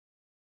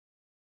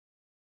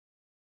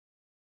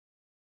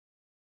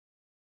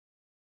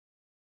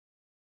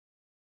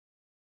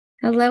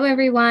Hello,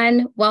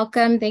 everyone.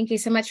 Welcome. Thank you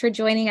so much for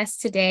joining us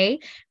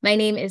today. My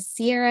name is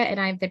Sierra, and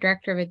I'm the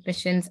Director of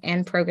Admissions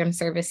and Program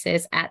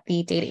Services at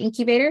the Data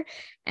Incubator,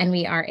 and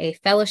we are a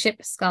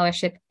fellowship,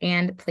 scholarship,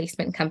 and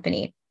placement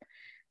company.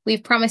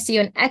 We've promised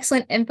you an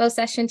excellent info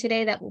session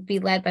today that will be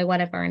led by one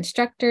of our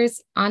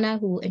instructors, Ana,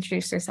 who will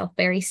introduce herself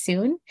very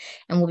soon,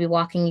 and we'll be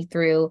walking you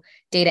through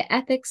data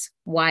ethics,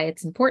 why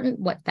it's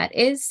important, what that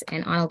is,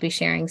 and Ana will be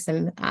sharing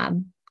some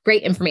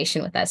great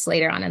information with us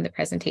later on in the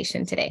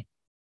presentation today.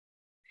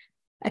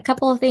 A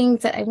couple of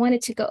things that I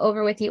wanted to go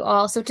over with you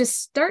all. So to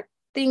start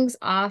things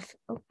off,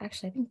 I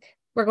think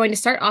we're going to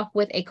start off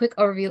with a quick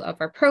overview of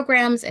our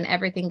programs and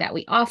everything that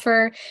we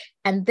offer.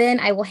 And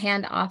then I will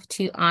hand off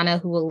to Ana,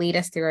 who will lead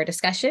us through our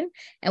discussion,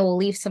 and we'll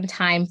leave some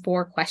time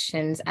for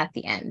questions at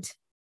the end.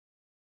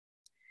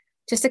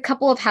 Just a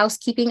couple of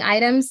housekeeping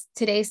items.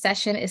 Today's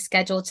session is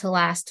scheduled to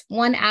last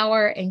 1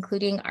 hour,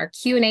 including our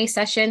Q&A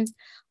session.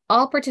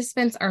 All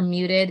participants are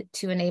muted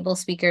to enable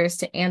speakers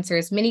to answer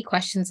as many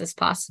questions as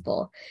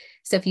possible.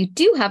 So if you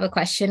do have a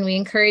question, we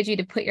encourage you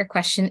to put your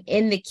question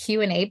in the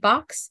Q&A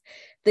box.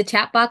 The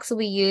chat box will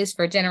be used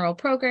for general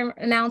program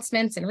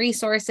announcements and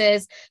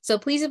resources. So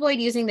please avoid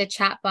using the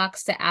chat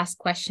box to ask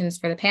questions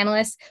for the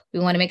panelists. We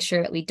want to make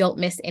sure that we don't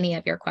miss any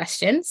of your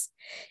questions.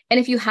 And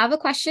if you have a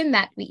question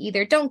that we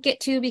either don't get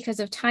to because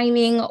of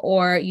timing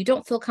or you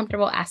don't feel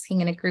comfortable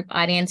asking in a group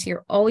audience,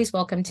 you're always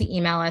welcome to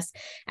email us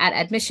at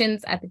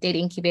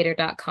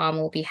admissions@thedataincubator.com.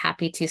 We'll be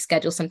happy to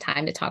schedule some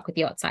time to talk with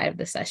you outside of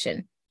the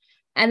session.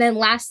 And then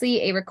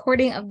lastly, a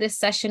recording of this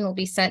session will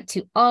be sent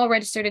to all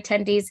registered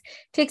attendees. It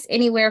takes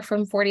anywhere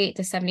from 48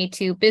 to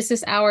 72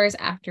 business hours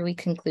after we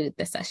conclude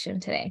the session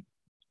today.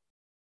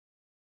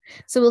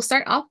 So we'll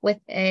start off with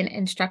an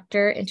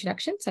instructor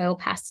introduction. So I'll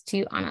pass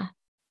to Ana.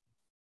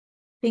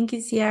 Thank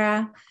you,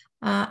 Sierra.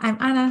 I'm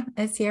Ana.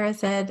 As Sierra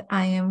said,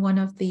 I am one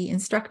of the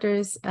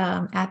instructors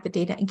at the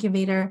Data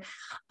Incubator.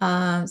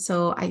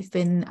 So I've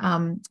been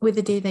with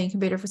the Data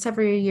Incubator for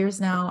several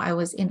years now. I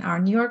was in our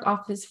New York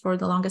office for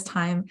the longest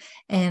time,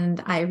 and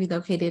I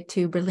relocated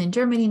to Berlin,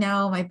 Germany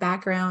now. My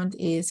background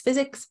is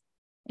physics,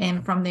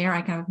 and from there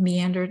I kind of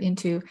meandered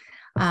into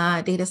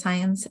data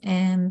science.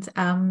 And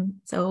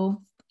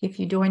so if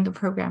you join the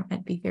program,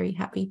 I'd be very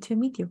happy to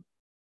meet you.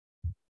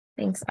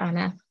 Thanks,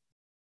 Ana.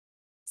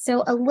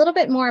 So a little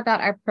bit more about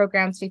our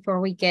programs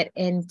before we get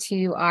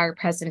into our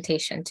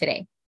presentation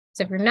today.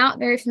 So if you're not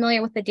very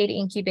familiar with the Data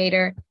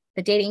Incubator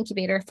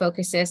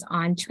focuses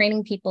on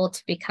training people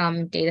to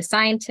become data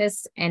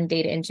scientists and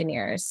data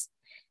engineers.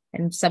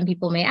 And some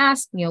people may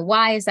ask,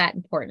 why is that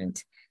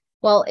important?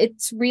 Well,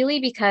 it's really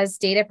because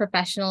data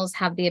professionals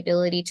have the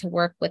ability to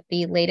work with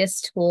the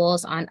latest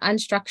tools on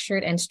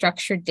unstructured and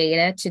structured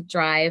data to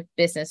drive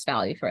business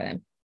value for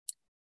them.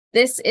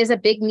 This is a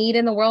big need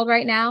in the world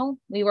right now.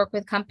 We work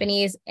with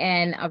companies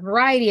in a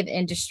variety of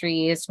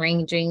industries,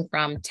 ranging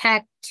from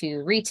tech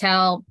to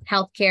retail,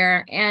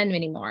 healthcare, and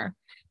many more.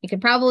 You can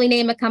probably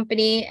name a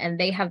company and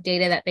they have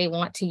data that they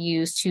want to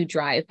use to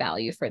drive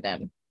value for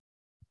them.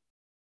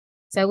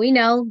 So we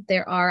know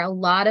there are a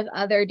lot of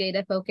other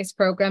data-focused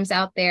programs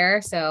out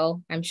there.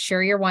 So I'm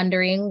sure you're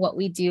wondering what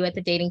we do at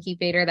the Data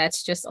Incubator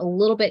that's just a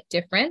little bit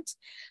different.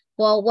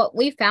 Well, what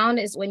we found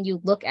is when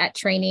you look at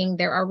training,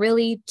 there are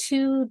really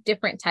two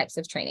different types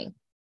of training.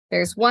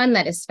 There's one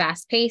that is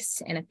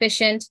fast-paced and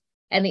efficient,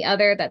 and the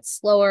other that's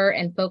slower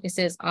and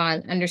focuses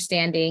on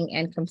understanding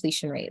and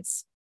completion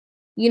rates.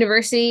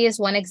 University is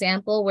one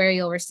example where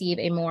you'll receive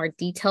a more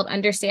detailed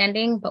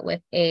understanding, but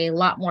with a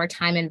lot more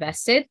time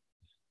invested.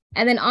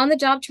 And then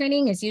on-the-job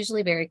training is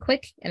usually very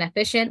quick and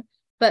efficient,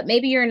 but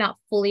maybe you're not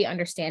fully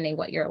understanding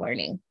what you're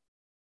learning.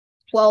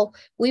 Well,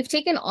 we've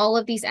taken all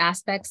of these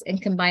aspects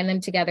and combined them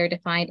together to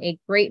find a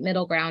great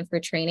middle ground for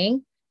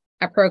training.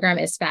 Our program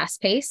is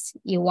fast-paced.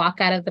 You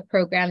walk out of the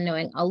program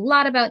knowing a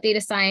lot about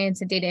data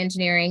science and data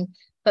engineering,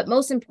 but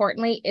most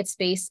importantly, it's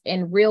based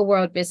in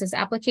real-world business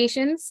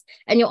applications.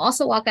 And you'll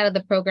also walk out of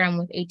the program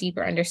with a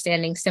deeper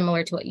understanding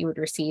similar to what you would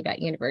receive at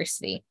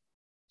university.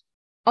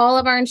 All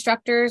of our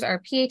instructors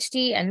are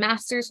PhD and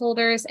master's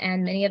holders,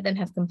 and many of them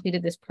have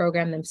completed this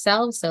program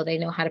themselves, so they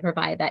know how to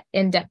provide that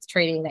in-depth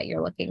training that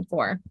you're looking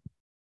for.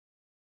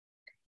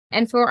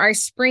 And for our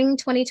spring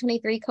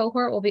 2023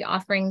 cohort, we'll be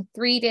offering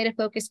 3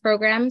 data-focused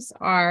programs: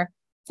 our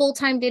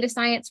full-time data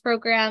science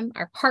program,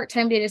 our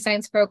part-time data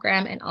science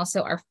program, and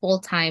also our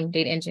full-time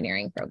data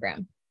engineering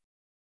program.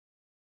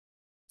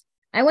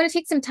 I want to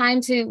take some time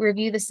to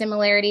review the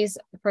similarities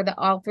for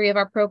all 3 of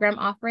our program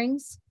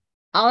offerings.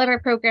 All of our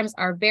programs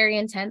are very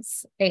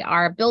intense. They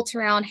are built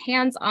around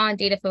hands-on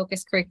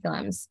data-focused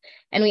curriculums,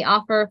 and we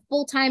offer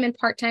full-time and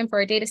part-time for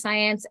our data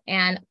science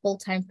and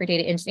full-time for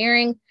data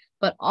engineering.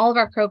 But all of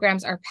our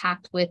programs are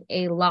packed with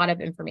a lot of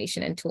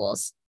information and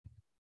tools.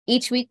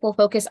 Each week, we'll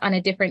focus on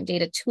a different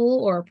data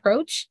tool or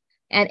approach.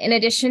 And in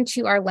addition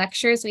to our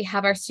lectures, we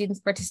have our students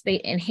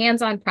participate in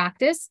hands-on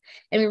practice.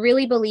 And we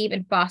really believe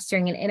in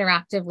fostering an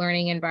interactive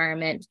learning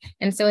environment.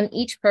 And so in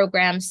each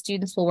program,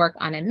 students will work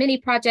on a mini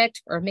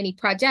project or mini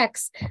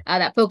projects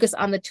that focus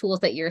on the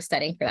tools that you're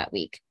studying for that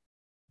week.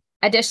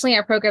 Additionally,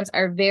 our programs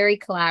are very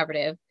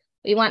collaborative.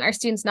 We want our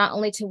students not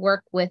only to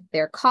work with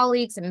their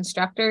colleagues and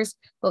instructors,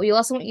 but we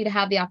also want you to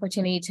have the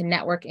opportunity to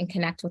network and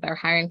connect with our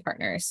hiring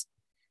partners.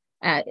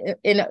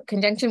 In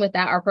conjunction with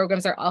that, our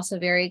programs are also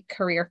very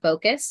career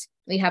focused.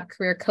 We have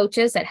career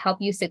coaches that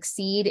help you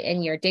succeed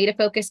in your data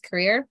focused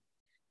career.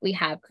 We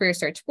have career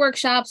search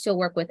workshops. You'll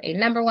work with a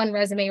 #1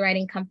 resume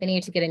writing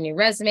company to get a new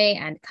resume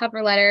and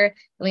cover letter.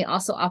 And we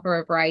also offer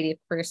a variety of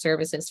career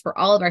services for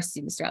all of our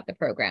students throughout the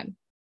program.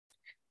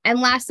 And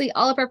lastly,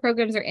 all of our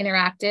programs are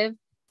interactive.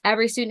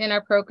 Every student in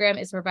our program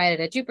is provided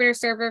a Jupyter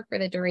server for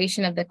the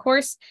duration of the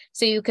course,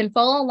 so you can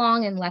follow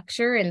along in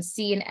lecture and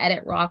see and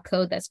edit raw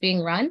code that's being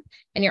run.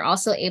 And you're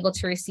also able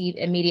to receive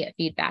immediate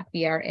feedback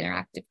via our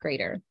interactive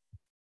grader.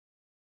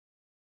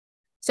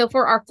 So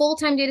for our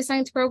full-time data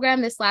science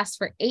program, this lasts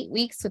for 8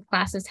 weeks with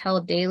classes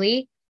held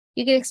daily.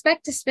 You can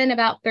expect to spend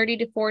about 30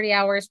 to 40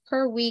 hours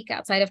per week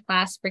outside of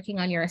class working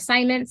on your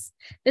assignments.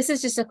 This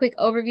is just a quick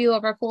overview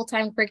of our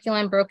full-time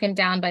curriculum broken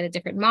down by the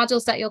different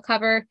modules that you'll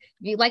cover. If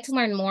you'd like to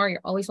learn more,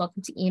 you're always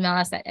welcome to email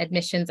us at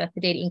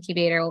admissions@the-Data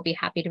Incubator. We'll be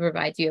happy to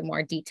provide you a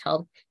more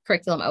detailed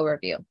curriculum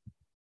overview.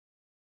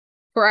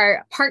 For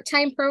our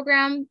part-time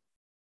program,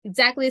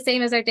 exactly the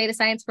same as our data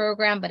science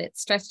program, but it's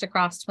stretched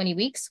across 20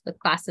 weeks with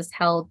classes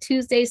held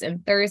Tuesdays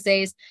and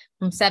Thursdays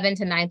from 7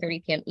 to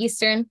 9:30 p.m.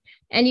 Eastern.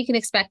 And you can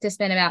expect to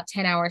spend about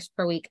 10 hours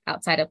per week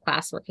outside of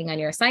class working on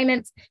your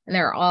assignments. And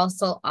there are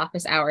also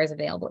office hours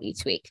available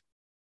each week.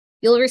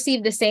 You'll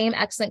receive the same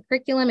excellent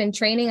curriculum and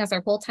training as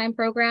our full-time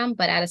program,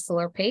 but at a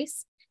slower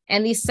pace.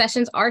 And these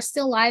sessions are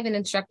still live and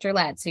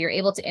instructor-led, so you're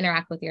able to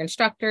interact with your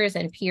instructors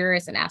and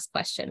peers and ask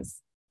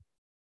questions.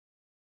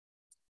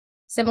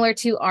 Similar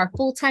to our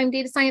full-time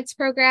data science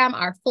program,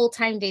 our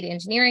full-time data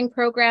engineering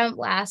program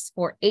lasts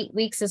for 8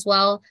 weeks as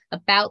well,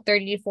 about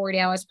 30 to 40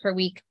 hours per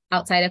week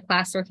outside of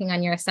class working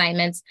on your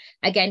assignments.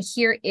 Again,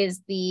 here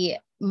is the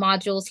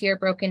modules here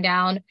broken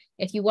down.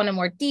 If you want a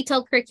more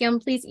detailed curriculum,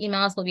 please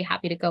email us. We'll be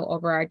happy to go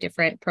over our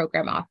different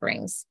program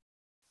offerings.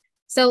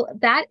 So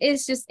that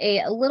is just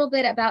a little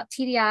bit about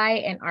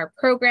TDI and our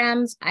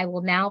programs. I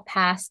will now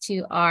pass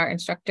to our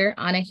instructor,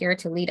 Ana, here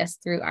to lead us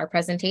through our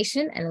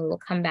presentation, and we will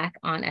come back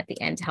on at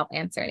the end to help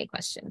answer any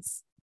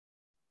questions.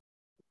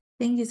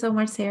 Thank you so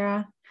much,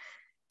 Sarah.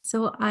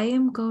 So I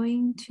am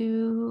going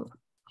to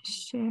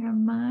share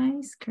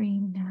my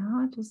screen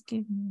now. Just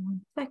give me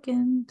 1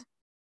 second.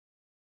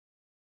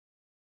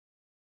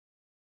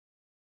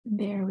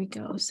 There we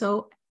go.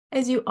 So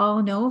as you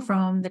all know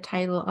from the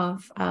title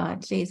of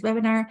today's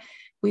webinar,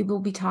 we will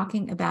be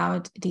talking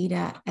about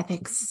data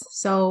ethics.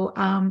 So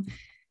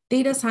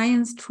data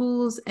science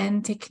tools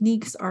and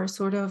techniques are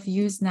sort of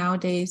used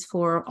nowadays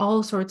for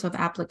all sorts of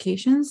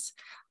applications.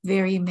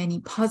 Very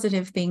many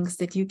positive things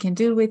that you can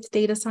do with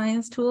data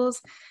science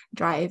tools,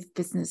 drive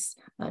business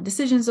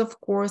decisions, of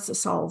course,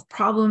 solve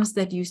problems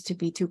that used to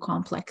be too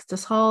complex to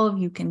solve.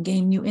 You can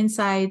gain new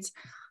insights,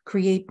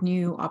 create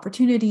new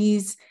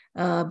opportunities,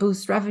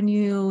 boost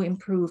revenue,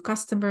 improve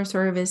customer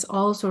service,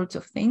 all sorts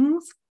of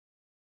things.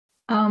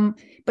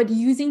 But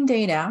using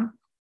data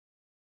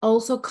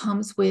also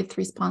comes with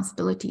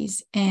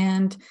responsibilities,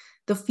 and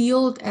the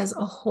field as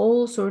a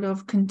whole sort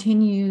of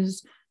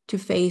continues to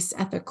face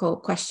ethical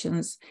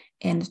questions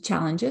and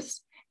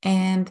challenges.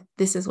 And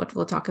this is what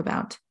we'll talk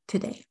about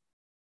today.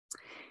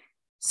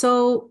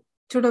 So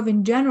sort of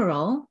in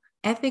general,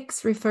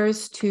 ethics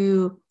refers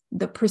to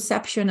the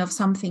perception of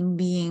something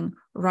being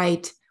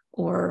right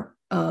or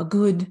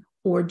good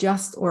or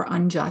just or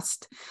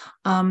unjust.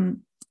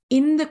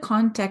 In the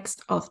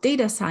context of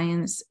data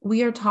science,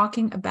 we are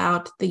talking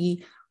about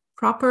the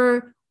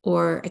proper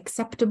or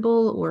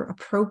acceptable or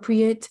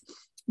appropriate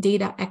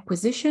data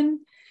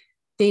acquisition,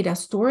 data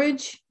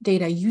storage,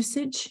 data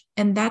usage,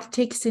 and that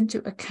takes into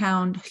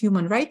account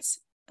human rights,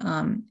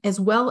 as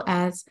well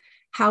as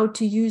how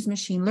to use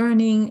machine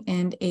learning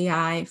and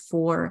AI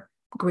for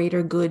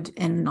greater good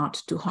and not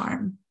to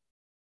harm.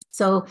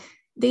 So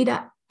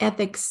data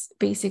ethics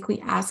basically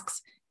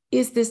asks,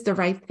 is this the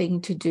right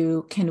thing to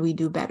do? Can we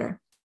do better?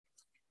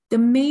 The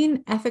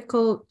main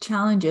ethical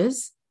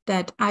challenges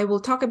that I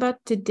will talk about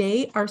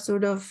today are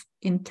sort of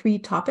in 3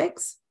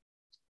 topics.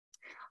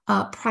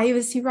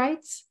 Privacy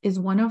rights is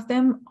one of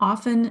them.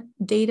 Often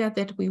data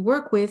that we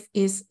work with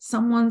is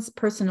someone's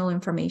personal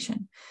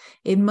information.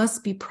 It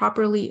must be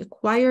properly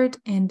acquired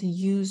and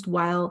used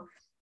while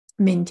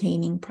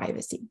maintaining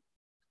privacy.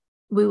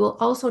 We will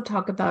also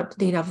talk about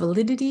data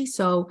validity.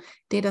 So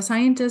data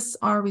scientists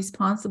are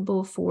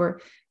responsible for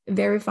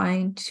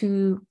verifying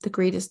to the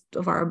greatest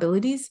of our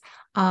abilities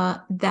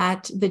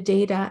that the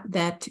data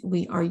that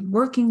we are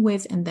working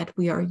with and that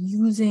we are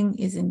using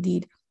is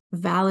indeed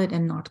valid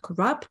and not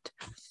corrupt.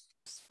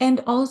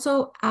 And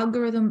also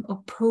algorithm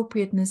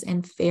appropriateness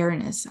and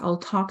fairness. I'll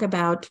talk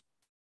about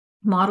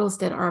models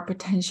that are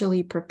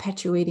potentially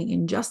perpetuating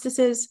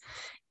injustices.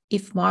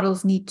 If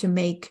models need to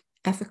make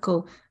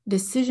ethical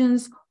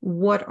decisions,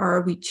 what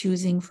are we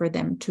choosing for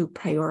them to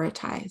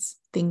prioritize?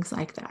 Things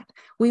like that.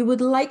 We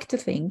would like to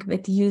think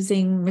that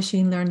using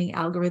machine learning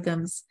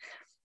algorithms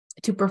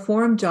to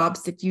perform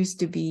jobs that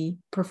used to be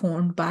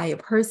performed by a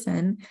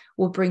person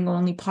will bring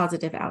only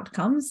positive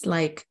outcomes,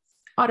 like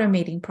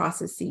automating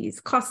processes,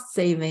 cost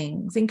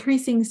savings,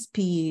 increasing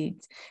speed,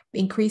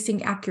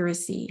 increasing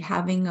accuracy,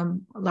 having a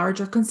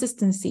larger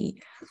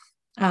consistency.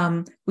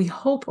 We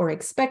hope or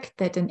expect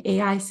that an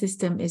AI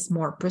system is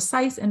more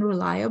precise and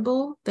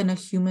reliable than a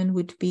human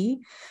would be,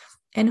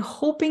 and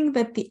hoping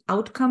that the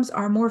outcomes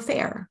are more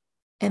fair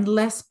and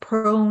less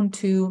prone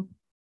to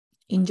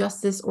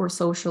injustice or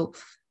social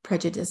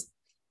prejudice.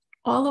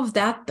 All of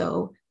that,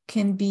 though,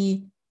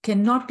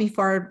 cannot be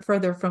far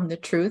further from the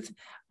truth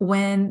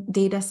when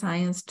data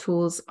science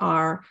tools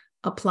are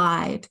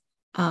applied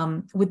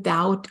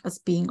without us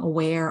being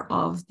aware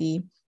of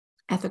the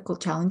ethical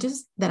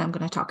challenges that I'm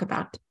going to talk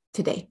about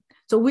today.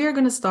 So we're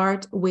going to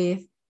start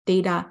with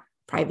data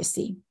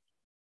privacy.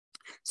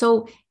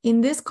 So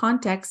in this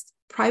context,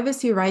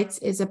 privacy rights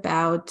is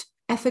about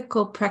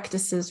ethical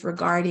practices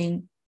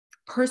regarding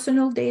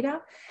personal data,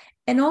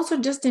 and also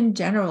just in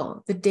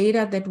general, the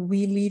data that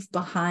we leave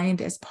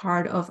behind as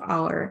part of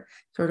our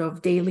sort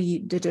of daily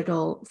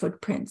digital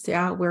footprints.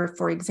 Yeah, where,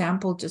 for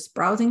example, just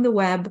browsing the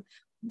web,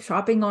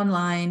 shopping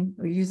online,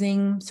 or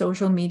using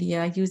social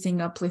media,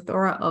 using a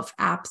plethora of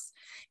apps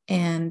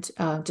and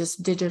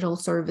just digital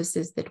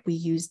services that we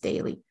use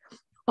daily.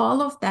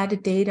 All of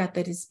that data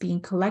that is being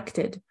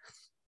collected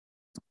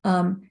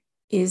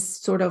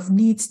is sort of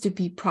needs to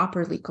be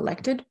properly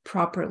collected,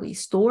 properly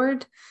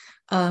stored.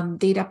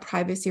 Data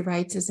privacy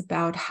rights is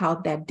about how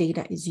that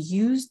data is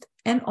used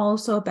and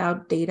also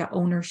about data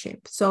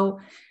ownership. So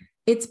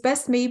it's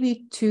best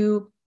maybe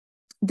to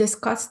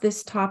discuss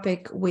this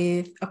topic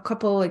with a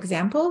couple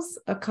examples,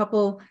 a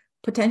couple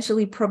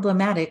potentially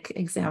problematic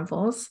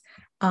examples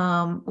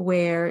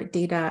where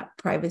data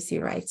privacy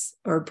rights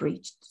are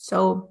breached.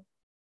 So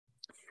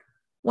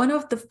one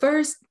of the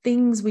first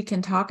things we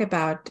can talk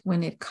about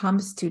when it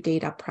comes to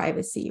data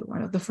privacy,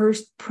 one of the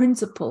first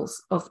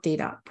principles of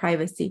data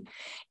privacy,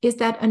 is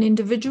that an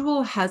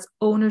individual has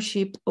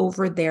ownership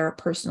over their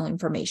personal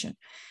information.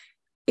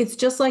 It's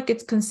just like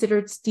it's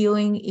considered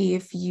stealing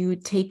if you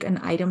take an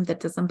item that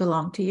doesn't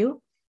belong to you.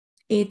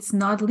 It's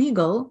not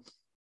legal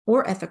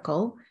or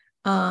ethical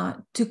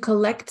to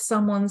collect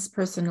someone's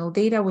personal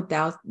data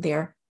without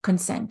their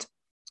consent.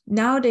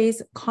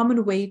 Nowadays, a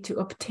common way to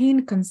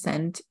obtain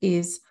consent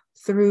is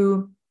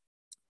through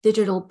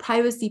digital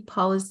privacy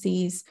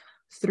policies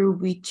through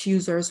which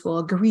users will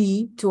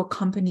agree to a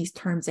company's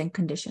terms and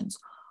conditions.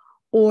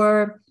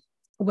 Or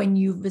when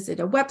you visit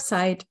a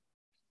website,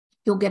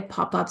 you'll get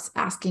pop-ups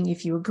asking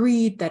if you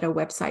agreed that a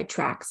website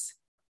tracks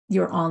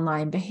your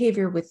online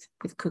behavior with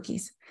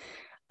cookies.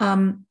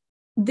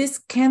 This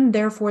can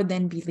therefore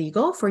then be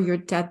legal for your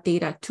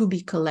data to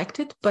be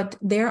collected, but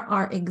there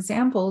are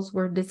examples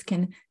where this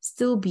can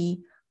still be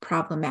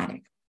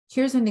problematic.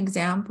 Here's an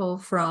example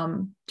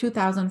from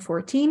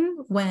 2014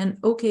 when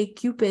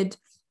OkCupid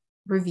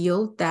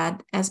revealed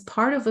that as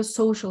part of a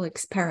social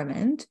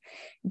experiment,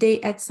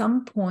 they at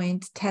some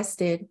point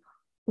tested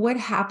what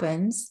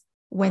happens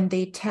when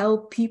they tell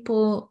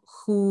people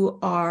who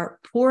are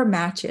poor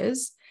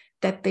matches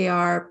that they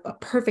are a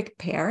perfect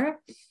pair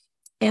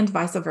and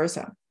vice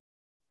versa.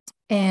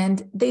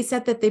 And they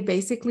said that they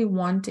basically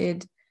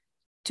wanted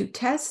to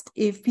test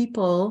if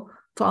people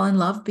fall in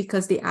love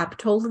because the app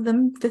told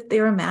them that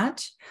they're a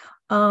match,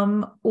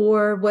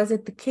 or was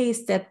it the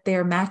case that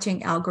their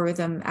matching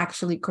algorithm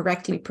actually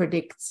correctly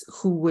predicts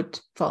who would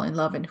fall in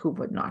love and who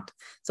would not?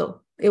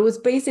 So it was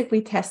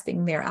basically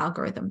testing their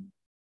algorithm.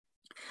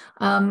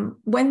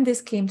 When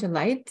this came to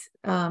light,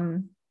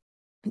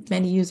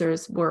 many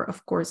users were,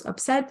 of course,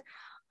 upset.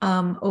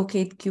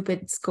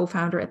 OkCupid's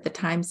co-founder at the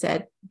time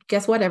said,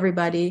 guess what,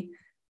 everybody?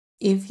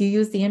 If you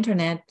use the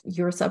internet,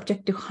 you're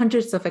subject to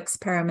hundreds of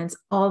experiments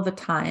all the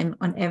time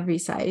on every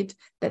site.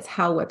 That's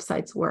how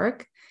websites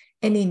work.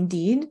 And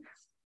indeed,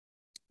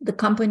 the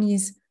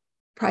company's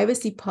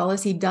privacy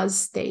policy does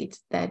state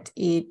that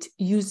it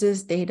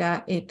uses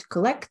data it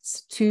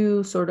collects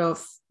to sort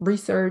of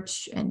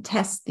research and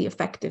test the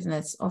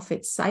effectiveness of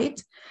its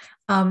site.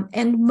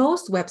 And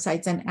most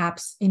websites and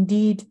apps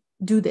indeed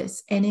do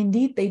this. And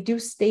indeed, they do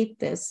state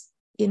this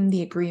in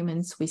the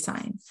agreements we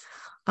sign.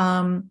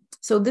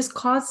 So this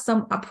caused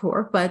some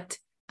uproar, but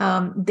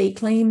they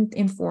claimed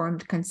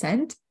informed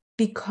consent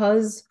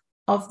because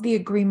of the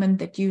agreement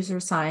that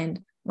users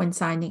signed when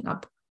signing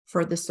up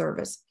for the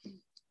service.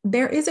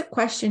 There is a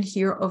question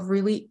here of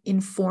really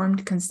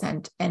informed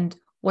consent and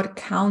what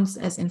counts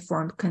as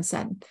informed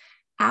consent.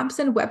 Apps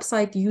and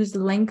websites use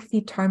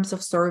lengthy terms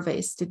of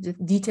service to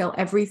detail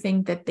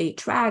everything that they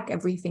track,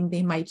 everything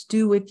they might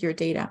do with your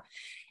data.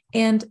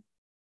 And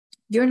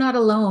you're not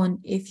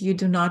alone if you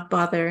do not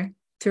bother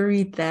to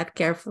read that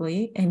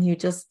carefully and you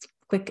just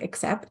click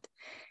accept.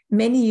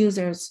 Many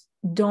users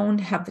don't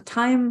have the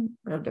time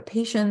or the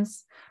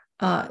patience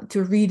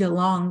to read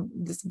along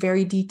this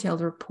very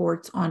detailed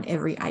reports on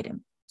every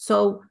item.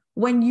 So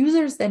when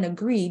users then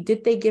agree,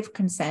 did they give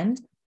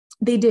consent?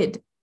 They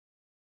did.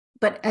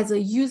 But as a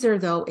user,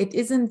 though, it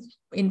isn't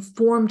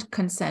informed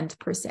consent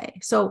per se.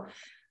 So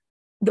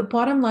the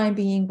bottom line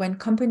being, when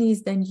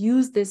companies then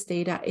use this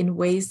data in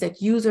ways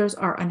that users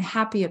are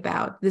unhappy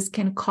about, this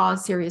can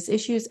cause serious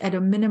issues. At a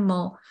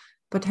minimal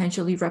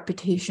potentially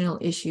reputational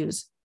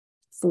issues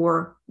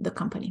for the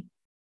company.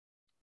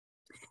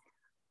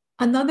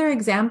 Another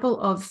example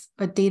of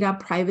a data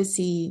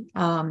privacy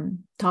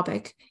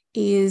topic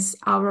is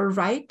our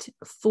right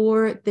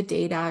for the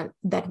data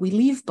that we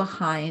leave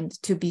behind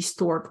to be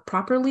stored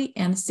properly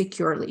and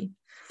securely.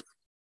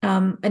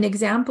 An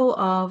example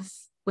of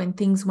when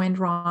things went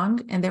wrong,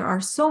 and there are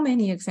so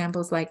many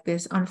examples like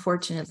this,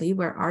 unfortunately,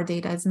 where our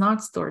data is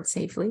not stored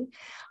safely.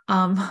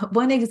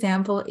 One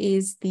example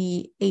is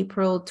the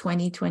April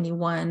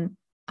 2021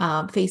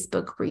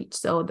 Facebook breach.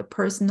 So the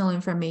personal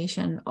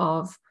information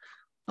of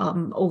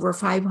over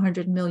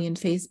 500 million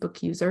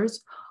Facebook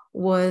users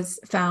was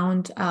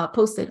found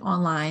posted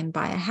online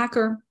by a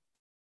hacker,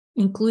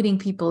 including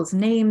people's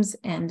names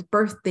and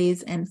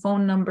birthdays and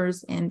phone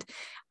numbers and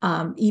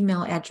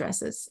email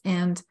addresses.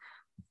 And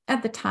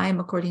at the time,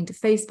 according to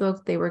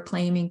Facebook, they were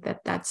claiming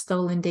that that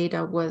stolen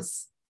data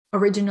was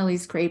originally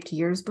scraped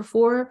years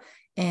before,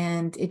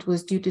 and it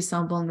was due to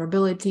some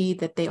vulnerability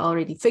that they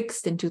already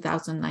fixed in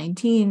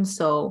 2019.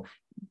 So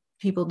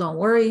people don't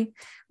worry.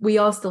 We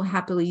all still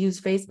happily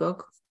use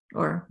Facebook,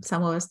 or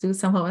some of us do,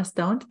 some of us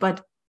don't.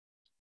 But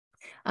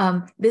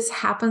this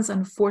happens,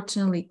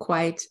 unfortunately,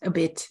 quite a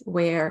bit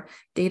where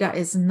data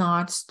is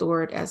not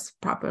stored as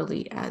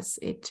properly as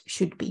it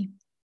should be.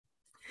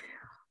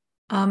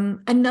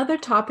 Another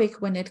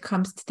topic when it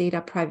comes to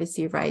data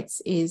privacy rights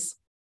is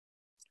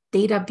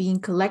data being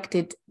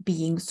collected,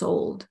 being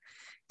sold.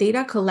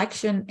 Data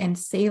collection and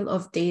sale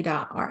of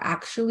data are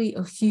actually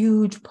a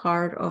huge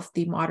part of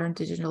the modern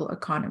digital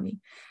economy.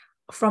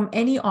 From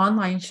any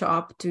online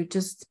shop to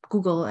just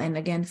Google and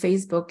again,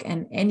 Facebook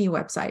and any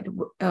website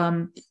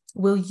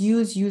will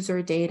use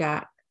user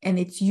data, and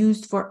it's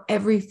used for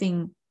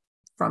everything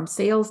from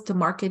sales to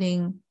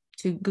marketing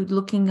to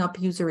looking up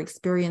user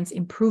experience,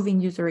 improving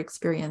user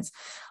experience,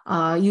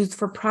 used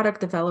for product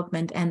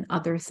development and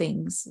other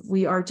things.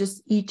 We are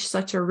just each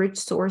such a rich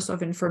source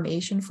of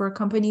information for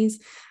companies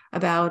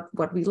about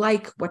what we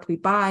like, what we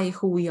buy,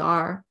 who we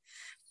are.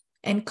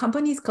 And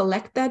companies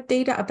collect that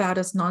data about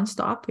us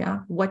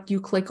nonstop, what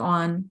you click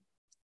on,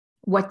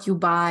 what you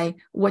buy,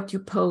 what you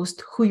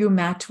post, who you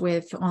match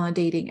with on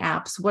dating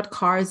apps, what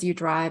cars you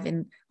drive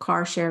in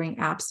car sharing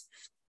apps.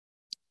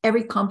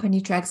 Every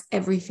company tracks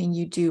everything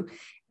you do.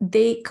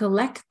 They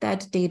collect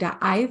that data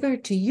either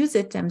to use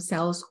it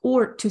themselves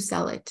or to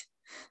sell it.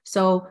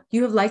 So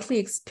you have likely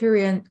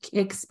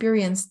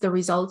experienced the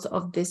results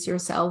of this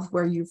yourself,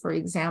 where you, for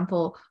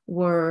example,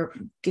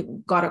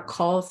 got a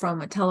call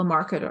from a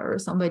telemarketer or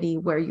somebody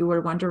where you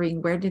were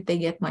wondering, where did they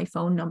get my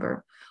phone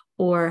number?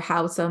 Or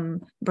how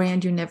some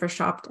brand you never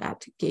shopped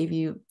at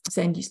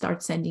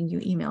start sending you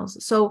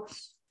emails. So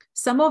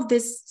some of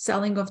this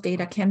selling of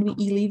data can be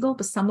illegal,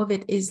 but some of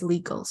it is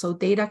legal. So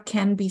data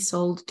can be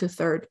sold to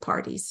third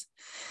parties.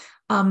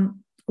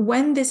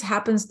 When this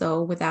happens,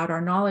 though, without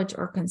our knowledge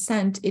or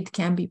consent, it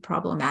can be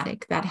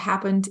problematic. That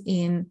happened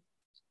in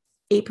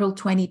April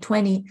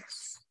 2020.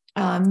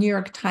 New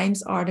York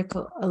Times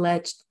article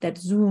alleged that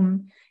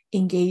Zoom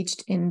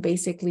engaged in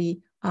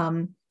basically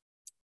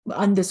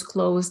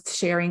undisclosed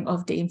sharing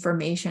of the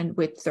information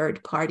with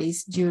third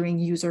parties during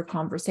user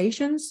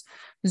conversations.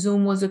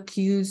 Zoom was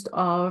accused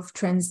of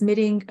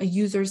transmitting a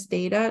user's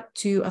data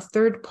to a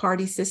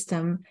third-party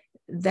system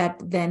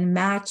that then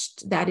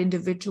matched that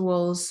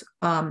individual's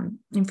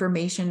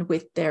information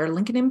with their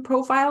LinkedIn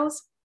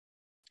profiles.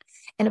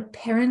 And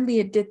apparently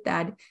it did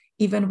that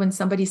even when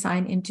somebody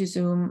signed into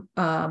Zoom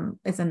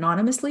as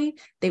anonymously,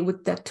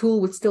 that tool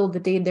would still,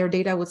 their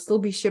data would still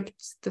be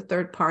shipped to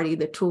third party.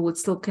 The tool would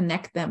still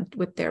connect them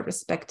with their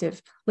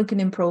respective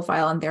LinkedIn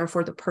profile, and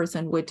therefore the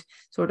person would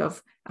sort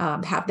of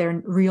have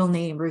their real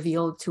name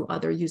revealed to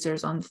other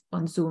users on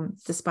Zoom,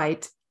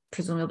 despite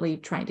presumably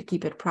trying to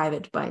keep it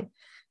private by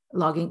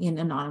logging in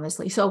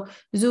anonymously. So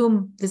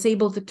Zoom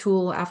disabled the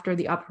tool after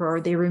the uproar.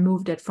 They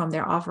removed it from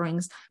their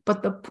offerings.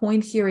 But the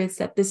point here is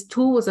that this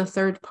tool was a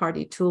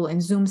third-party tool,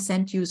 and Zoom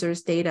sent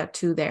users data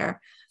to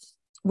there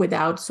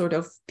without sort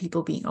of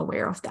people being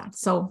aware of that.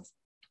 So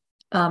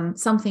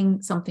something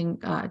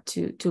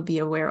to be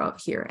aware of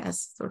here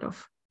as sort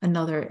of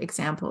another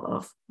example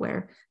of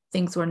where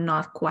things were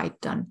not quite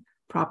done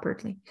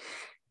properly.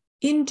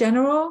 In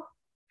general,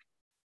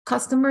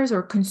 customers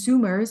or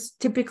consumers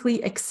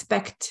typically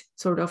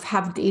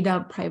have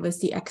data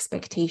privacy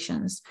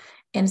expectations.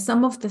 And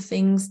some of the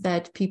things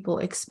that people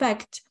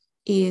expect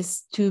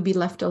is to be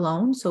left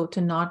alone, so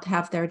to not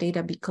have their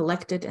data be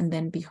collected and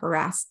then be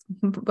harassed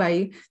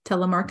by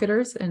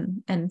telemarketers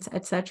and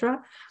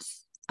etc.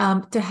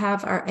 To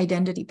have our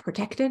identity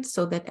protected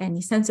so that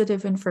any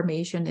sensitive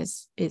information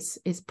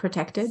is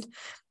protected,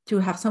 to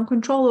have some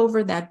control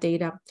over that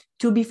data,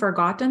 to be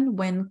forgotten.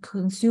 When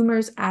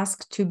consumers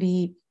ask to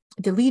be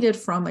deleted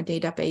from a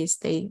database,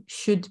 they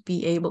should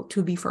be able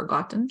to be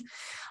forgotten.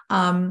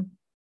 To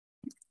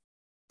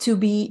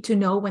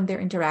know when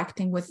they're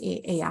interacting with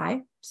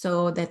AI,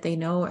 so that they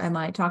know, am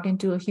I talking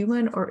to a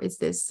human or is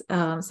this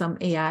some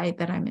AI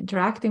that I'm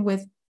interacting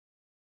with?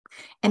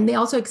 And they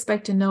also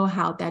expect to know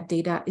how that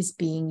data is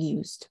being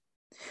used.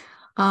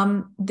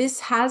 This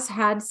has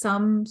had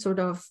some sort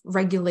of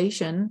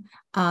regulation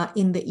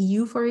in the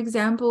EU, for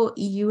example.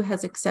 EU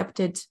has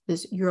accepted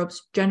this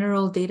Europe's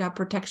General Data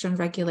Protection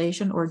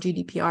Regulation, or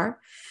GDPR.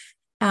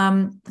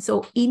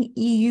 So in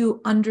EU,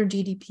 under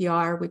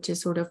GDPR, which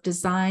is sort of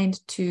designed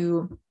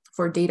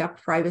for data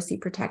privacy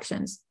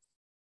protections,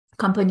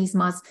 companies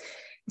must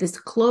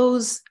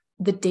disclose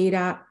the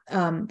data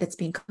that's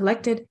being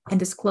collected and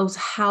disclose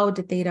how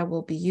the data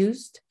will be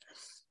used.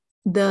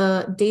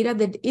 The data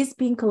that is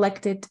being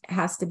collected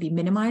has to be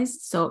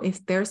minimized. So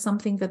if there's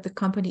something that the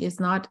company is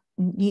not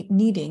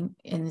needing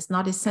and is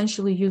not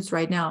essentially used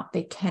right now,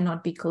 they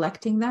cannot be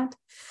collecting that.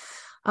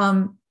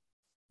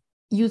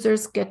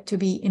 Users get to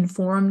be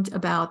informed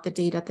about the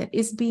data that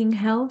is being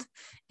held,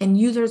 and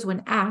users,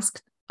 when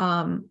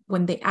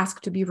they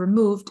ask to be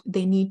removed,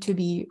 they need to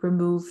be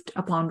removed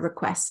upon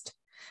request.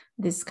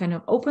 This kind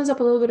of opens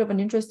up a little bit of an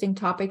interesting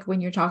topic when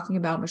you're talking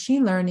about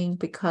machine learning,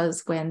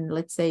 because when,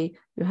 let's say,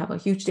 you have a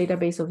huge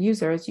database of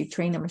users, you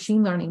train a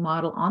machine learning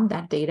model on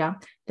that data,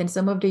 then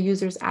some of the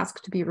users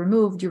ask to be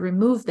removed, you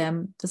remove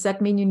them. Does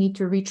that mean you need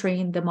to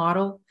retrain the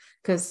model?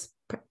 Because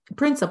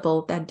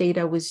principle, that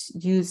data was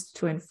used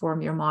to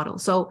inform your model.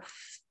 So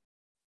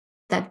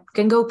that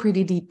can go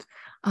pretty deep.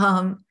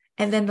 And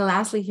then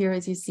lastly here,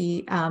 as you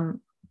see, under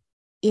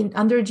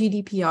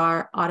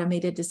GDPR,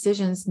 automated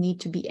decisions need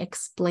to be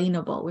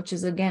explainable, which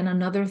is, again,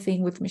 another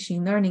thing with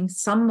machine learning.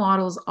 Some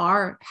models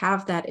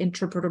have that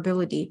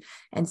interpretability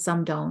and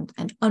some don't.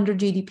 And under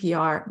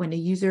GDPR, when a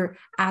user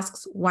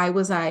asks, why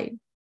was I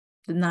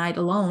denied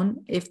a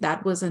loan? If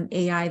that was an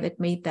AI that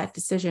made that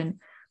decision,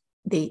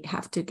 they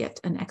have to get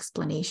an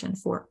explanation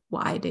for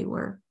why they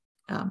were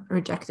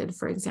rejected,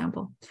 for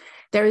example.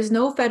 There is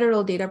no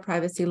federal data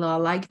privacy law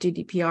like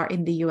GDPR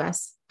in the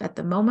US at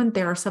the moment.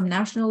 There are some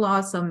national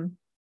laws,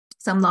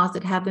 some laws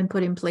that have been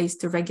put in place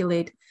to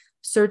regulate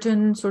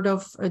certain sort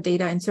of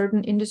data in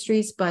certain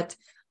industries, but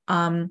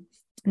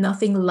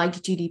nothing like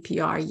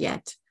GDPR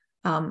yet.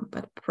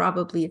 But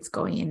probably it's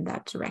going in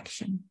that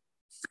direction.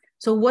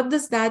 So what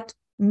does that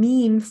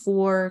mean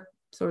for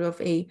sort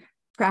of a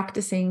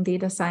practicing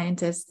data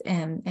scientist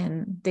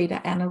and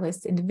data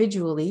analyst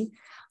individually?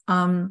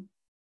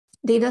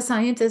 Data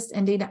scientists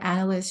and data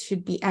analysts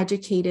should be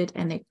educated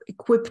and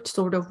equipped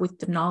sort of with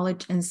the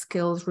knowledge and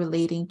skills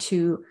relating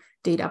to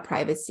data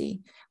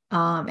privacy.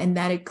 And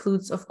that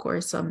includes, of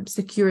course, some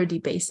security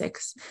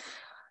basics.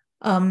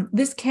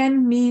 This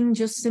can mean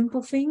just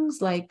simple things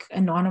like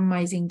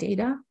anonymizing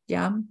data.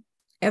 Yeah.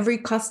 Every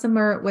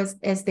customer,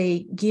 as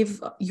they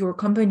give your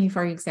company,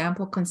 for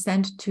example,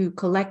 consent to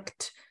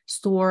collect,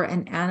 store,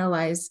 and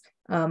analyze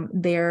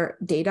their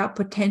data,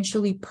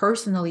 potentially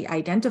personally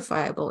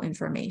identifiable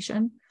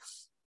information.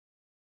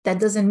 That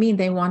doesn't mean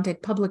they want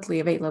it publicly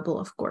available,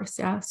 of course.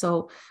 Yeah.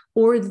 So,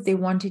 or that they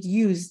want it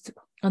used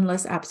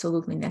unless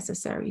absolutely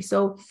necessary.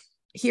 So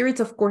here it's,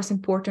 of course,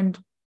 important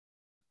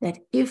that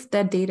if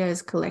that data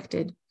is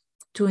collected,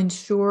 to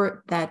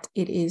ensure that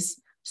it is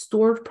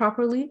stored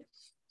properly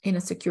in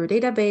a secure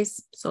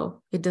database,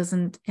 so it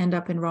doesn't end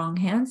up in wrong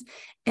hands.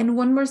 And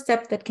one more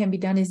step that can be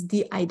done is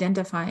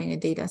de-identifying a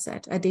data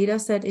set. A data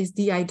set is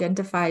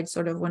de-identified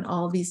sort of when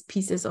all these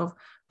pieces of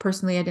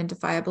personally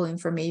identifiable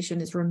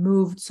information is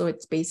removed. So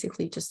it's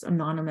basically just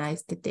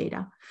anonymized the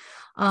data.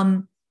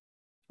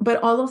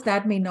 But all of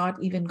that may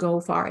not even go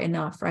far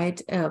enough, right?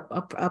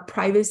 A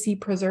privacy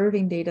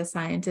preserving data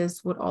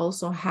scientist would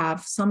also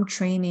have some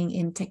training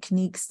in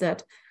techniques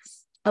that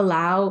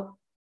allow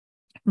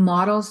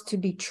models to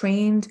be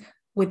trained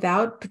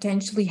without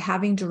potentially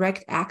having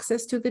direct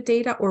access to the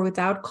data, or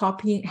without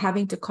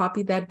having to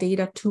copy that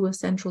data to a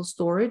central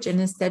storage, and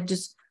instead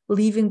just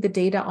leaving the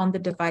data on the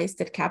device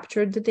that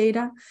captured the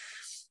data,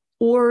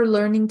 or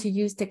learning to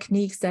use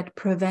techniques that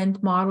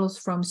prevent models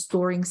from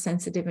storing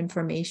sensitive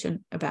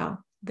information about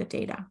the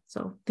data.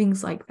 So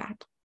things like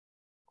that.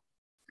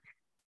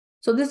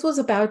 So this was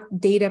about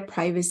data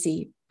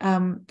privacy.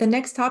 The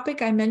next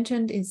topic I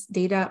mentioned is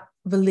data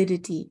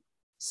validity.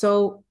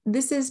 So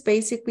this is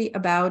basically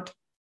about,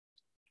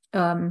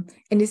 and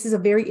this is a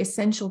very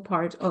essential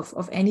part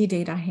of any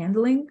data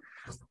handling.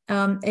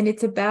 And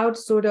it's about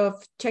sort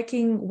of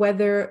checking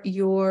whether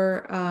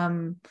you're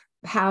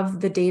have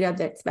the data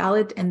that's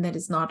valid and that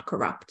is not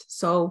corrupt.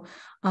 So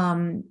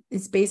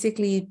it's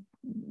basically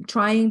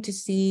trying to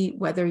see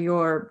whether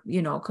you're,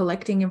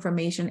 collecting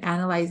information,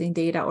 analyzing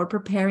data, or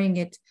preparing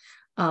it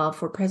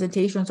for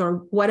presentations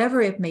or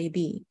whatever it may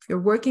be. If you're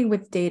working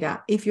with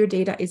data, if your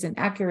data isn't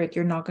accurate,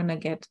 you're not going to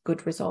get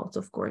good results,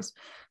 of course.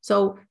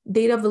 So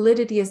data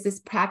validity is this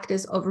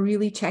practice of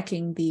really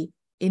checking the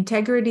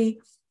integrity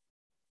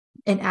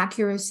and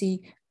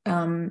accuracy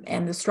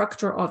and the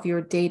structure of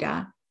your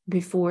data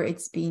before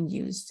it's being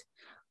used.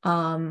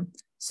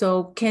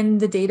 So can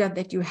the data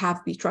that you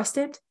have be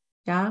trusted?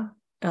 Yeah.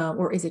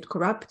 Or is it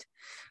corrupt?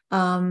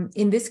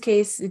 In this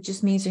case, it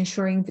just means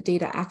ensuring the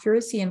data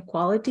accuracy and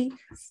quality.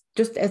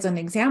 Just as an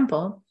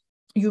example,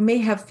 you may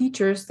have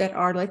features that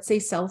are, let's say,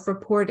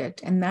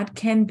 self-reported, and that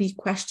can be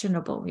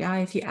questionable. Yeah,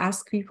 if you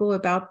ask people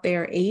about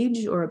their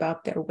age or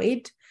about their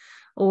weight,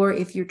 Or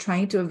if you're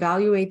trying to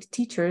evaluate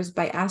teachers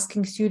by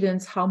asking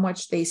students how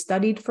much they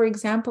studied, for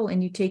example,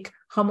 and you take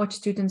how much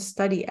students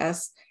study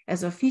as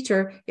a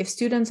feature, if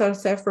students are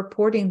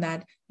self-reporting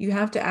that, you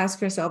have to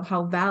ask yourself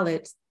how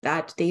valid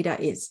that data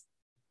is.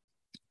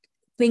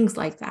 Things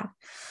like that.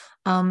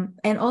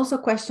 And also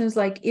questions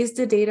like, is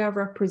the data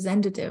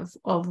representative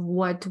of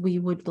what we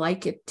would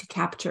like it to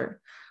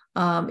capture?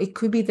 It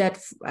could be that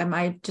I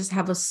might just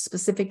have a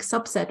specific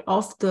subset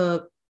of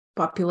the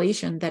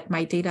population that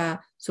my data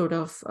sort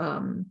of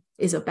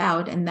is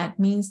about. And that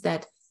means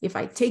that if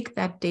I take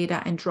that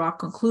data and draw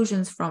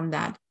conclusions from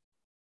that,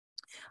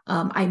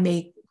 I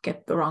may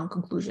get the wrong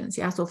conclusions.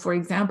 Yeah. So for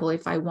example,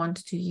 if I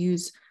want to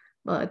use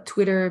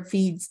Twitter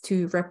feeds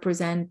to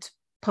represent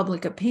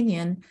public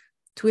opinion,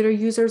 Twitter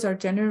users are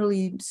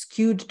generally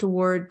skewed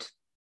toward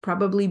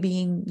probably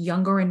being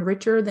younger and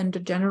richer than the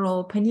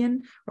general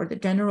opinion or the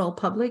general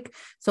public.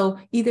 So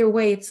either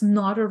way, it's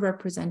not a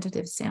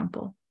representative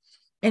sample.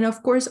 And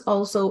of course,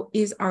 also,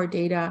 is our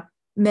data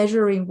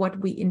measuring what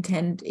we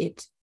intend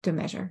it to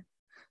measure?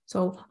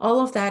 So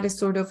all of that is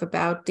sort of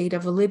about data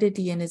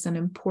validity and is an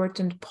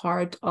important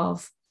part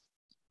of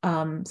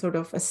sort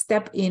of a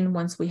step in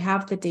once we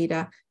have the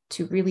data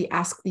to really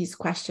ask these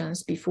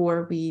questions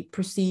before we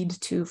proceed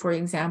to, for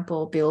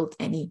example, build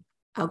any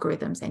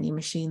algorithms, any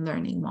machine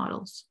learning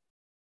models.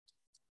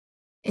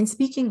 And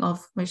speaking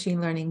of machine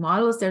learning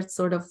models, there's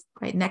sort of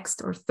my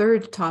next or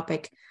third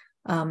topic,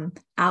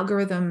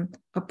 algorithm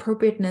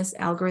appropriateness,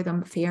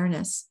 algorithm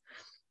fairness.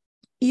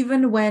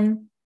 Even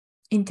when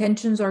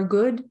intentions are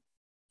good,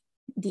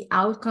 the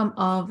outcome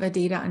of a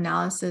data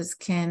analysis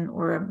can,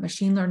 or a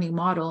machine learning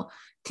model,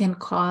 can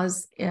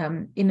cause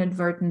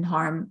inadvertent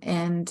harm.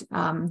 And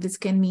this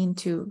can mean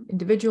to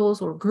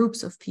individuals or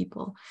groups of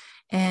people.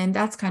 And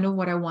that's kind of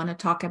what I want to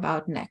talk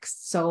about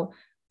next. So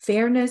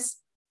fairness,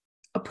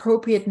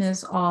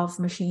 appropriateness of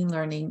machine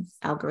learning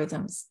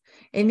algorithms.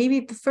 And maybe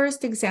the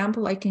first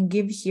example I can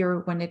give here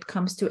when it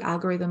comes to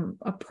algorithm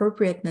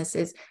appropriateness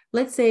is,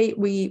 let's say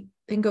we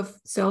think of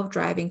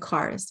self-driving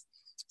cars.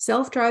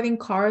 Self-driving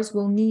cars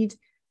will need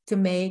to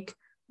make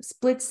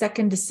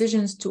split-second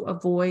decisions to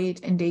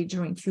avoid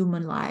endangering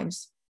human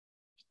lives.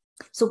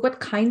 So what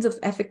kinds of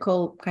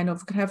ethical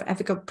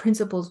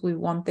principles we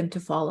want them to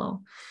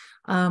follow?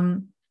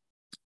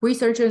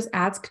 Researchers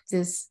asked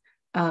this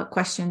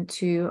question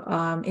to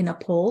in a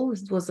poll.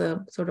 It was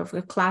a sort of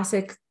a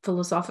classic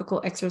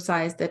philosophical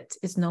exercise that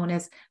is known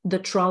as the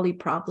trolley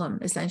problem.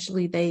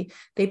 Essentially, they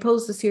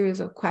posed a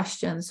series of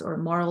questions or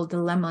moral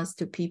dilemmas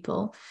to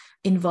people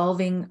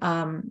involving,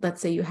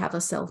 let's say you have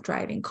a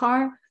self-driving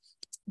car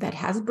that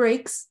has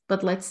brakes,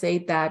 but let's say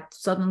that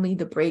suddenly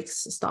the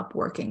brakes stop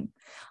working.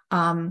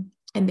 And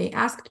they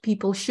asked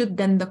people, should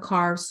then the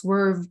car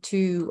swerve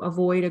to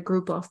avoid a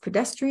group of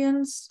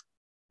pedestrians,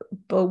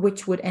 but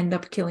which would end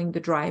up killing the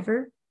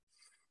driver?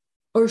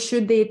 Or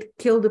should they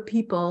kill the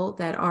people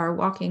that are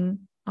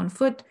walking on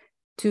foot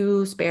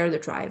to spare the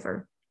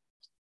driver?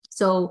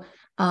 So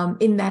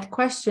in that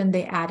question,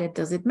 they added,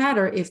 does it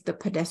matter if the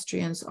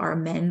pedestrians are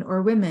men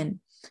or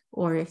women,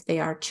 or if they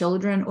are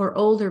children or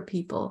older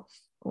people,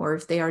 or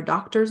if they are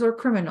doctors or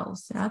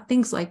criminals,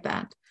 things like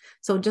that.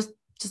 So just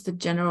a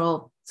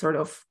general sort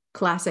of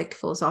classic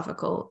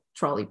philosophical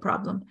trolley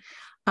problem.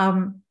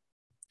 On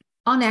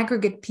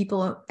aggregate,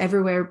 people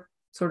everywhere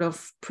sort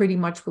of pretty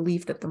much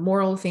believe that the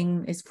moral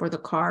thing is for the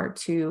car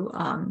to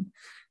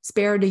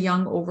spare the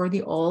young over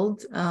the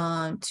old,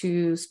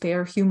 to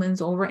spare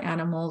humans over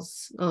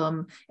animals,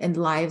 and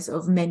lives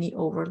of many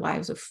over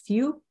lives of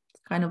few.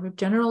 Kind of a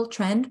general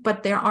trend,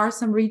 but there are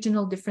some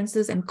regional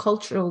differences and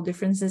cultural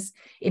differences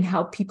in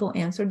how people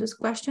answer this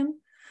question.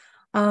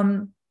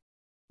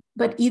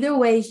 But either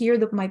way here,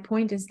 my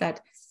point is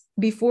that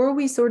before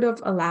we sort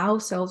of allow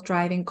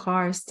self-driving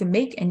cars to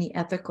make any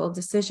ethical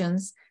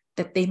decisions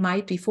that they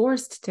might be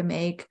forced to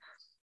make,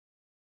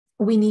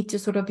 we need to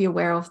sort of be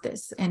aware of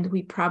this. And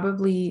we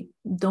probably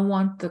don't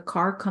want the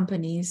car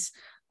companies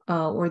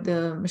or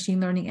the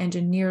machine learning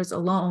engineers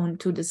alone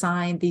to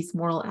design these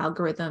moral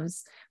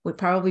algorithms. We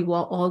probably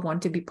will all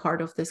want to be part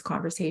of this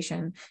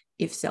conversation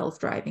if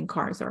self-driving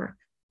cars are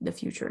the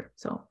future.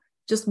 So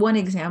just one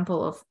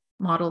example of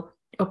model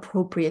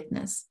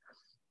appropriateness.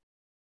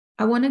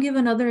 I want to give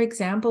another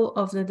example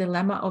of the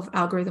dilemma of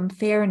algorithm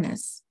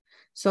fairness.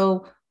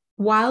 So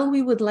while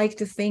we would like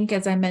to think,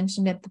 as I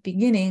mentioned at the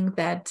beginning,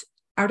 that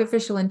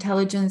artificial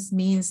intelligence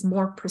means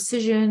more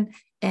precision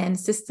and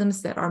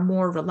systems that are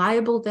more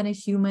reliable than a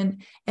human,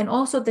 and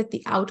also that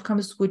the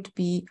outcomes would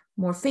be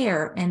more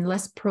fair and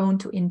less prone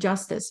to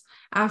injustice.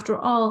 After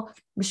all,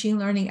 machine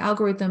learning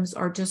algorithms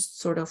are just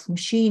sort of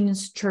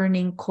machines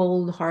churning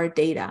cold, hard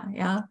data,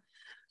 yeah?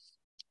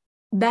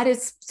 That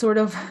is sort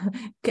of,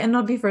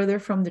 cannot be further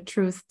from the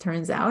truth,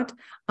 turns out.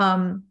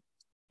 An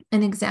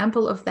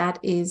example of that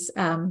is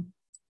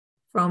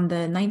from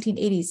the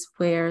 1980s,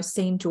 where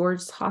St.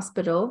 George's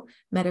Hospital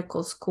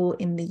Medical School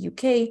in the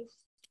UK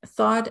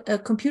thought a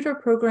computer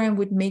program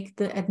would make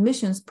the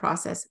admissions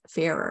process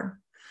fairer.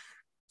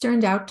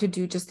 Turned out to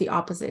do just the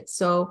opposite.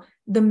 So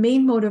the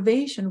main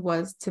motivation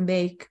was to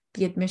make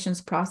the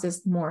admissions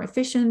process more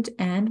efficient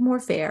and more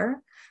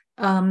fair,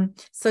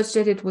 such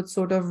that it would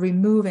sort of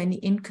remove any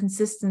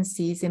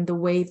inconsistencies in the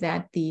way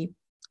that the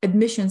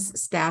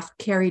admissions staff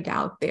carried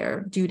out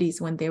their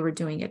duties when they were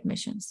doing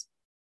admissions.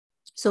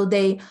 So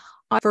they,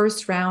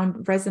 first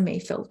round resume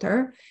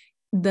filter,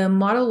 the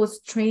model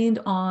was trained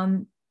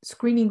on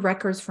screening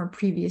records from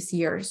previous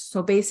years.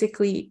 So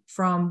basically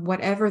from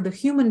whatever the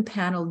human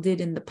panel did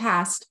in the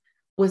past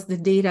was the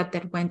data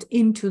that went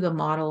into the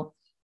model,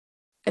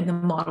 and the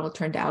model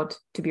turned out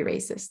to be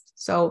racist.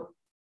 So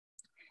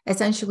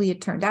essentially it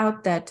turned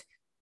out that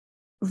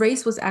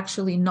race was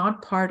actually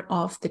not part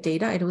of the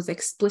data. It was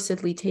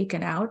explicitly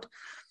taken out,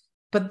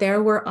 but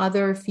there were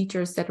other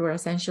features that were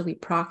essentially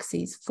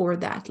proxies for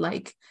that,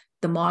 like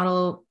the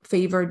model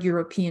favored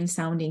European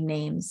sounding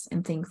names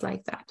and things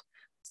like that.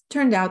 It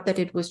turned out that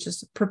it was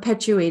just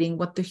perpetuating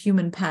what the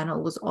human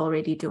panel was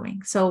already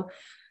doing. So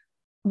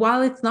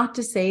while it's not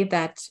to say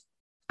that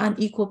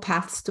unequal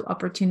paths to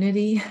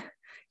opportunity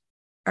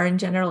are in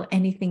general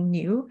anything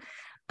new,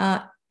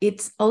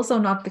 it's also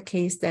not the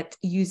case that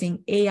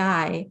using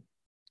AI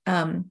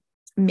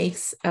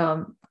makes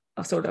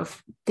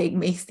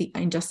makes the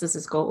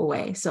injustices go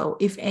away. So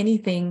if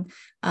anything,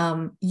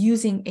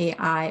 using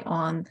AI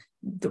on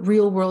the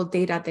real world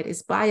data that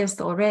is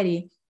biased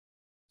already,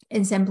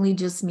 it simply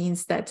just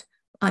means that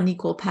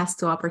unequal paths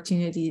to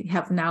opportunity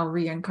have now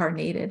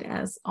reincarnated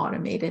as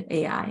automated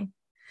AI.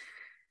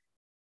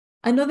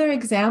 Another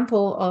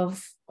example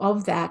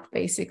of that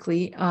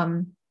basically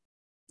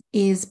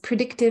is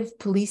predictive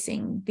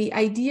policing. The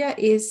idea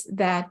is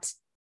that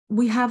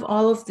we have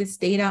all of this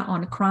data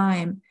on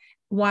crime.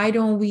 Why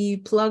don't we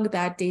plug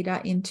that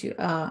data into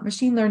a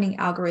machine learning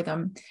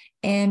algorithm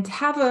and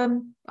have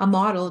a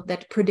model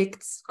that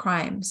predicts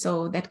crime,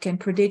 so that can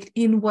predict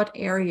in what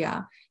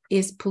area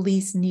is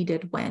police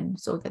needed when,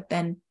 so that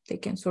then they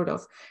can sort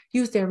of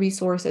use their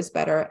resources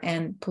better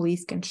and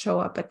police can show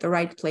up at the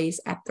right place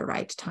at the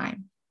right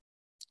time.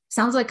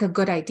 Sounds like a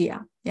good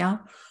idea, yeah?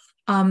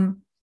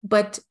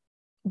 But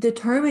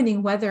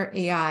determining whether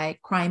AI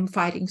crime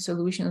fighting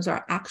solutions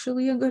are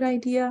actually a good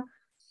idea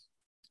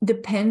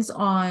depends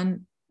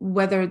on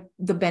whether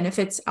the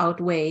benefits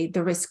outweigh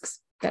the risks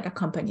that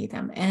accompany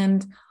them.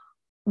 And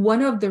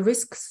one of the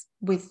risks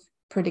with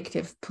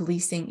predictive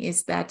policing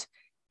is that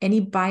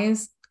any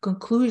biased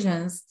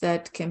conclusions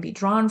that can be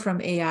drawn from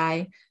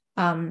AI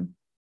can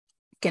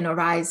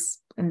arise,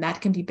 and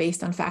that can be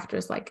based on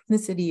factors like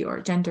ethnicity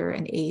or gender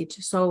and age.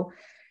 So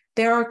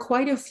there are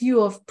quite a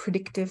few of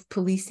predictive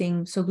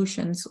policing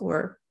solutions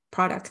or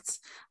products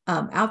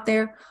out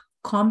there.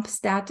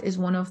 CompStat is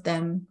one of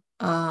them.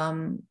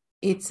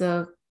 It's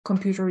a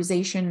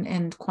computerization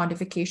and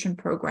quantification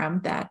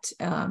program that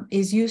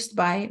is used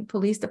by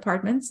police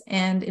departments,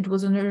 and it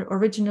was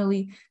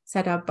originally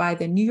set up by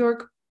the New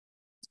York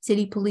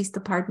City Police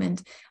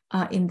Department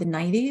in the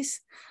 90s.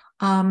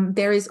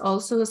 There is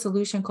also a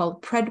solution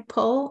called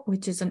PredPol,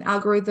 which is an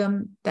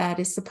algorithm that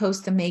is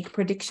supposed to make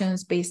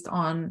predictions based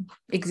on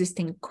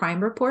existing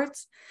crime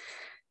reports.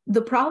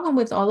 The problem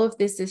with all of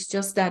this is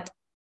just that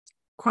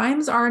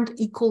crimes aren't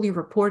equally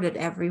reported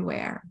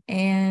everywhere,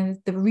 and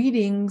the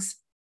readings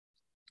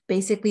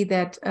basically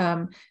that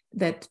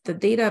the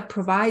data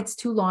provides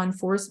to law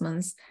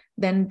enforcement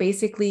then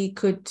basically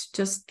could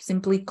just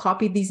simply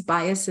copy these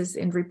biases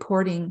in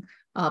reporting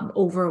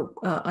over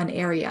an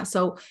area.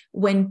 So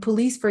when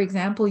police, for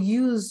example,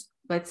 use,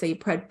 let's say,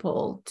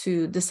 PredPol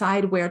to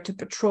decide where to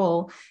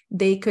patrol,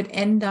 they could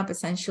end up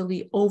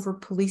essentially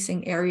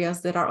over-policing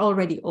areas that are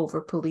already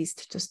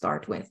over-policed to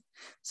start with.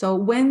 So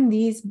when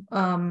these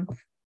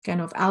kind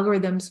of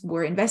algorithms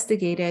were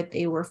investigated,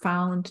 they were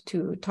found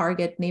to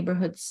target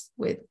neighborhoods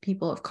with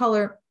people of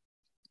color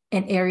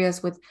and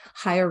areas with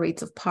higher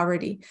rates of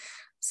poverty.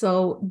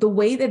 So the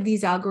way that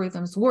these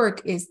algorithms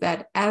work is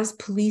that as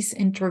police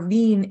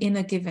intervene in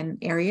a given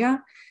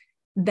area,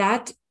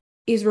 that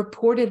is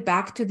reported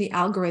back to the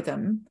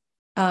algorithm.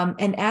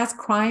 And as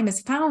crime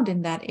is found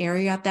in that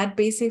area, that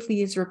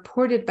basically is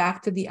reported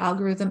back to the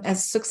algorithm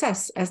as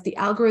success, as the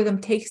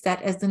algorithm takes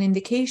that as an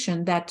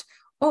indication that,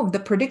 oh, the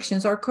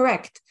predictions are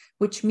correct,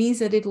 which means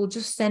that it will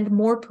just send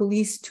more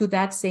police to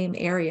that same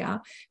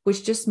area,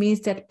 which just means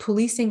that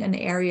policing an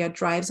area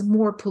drives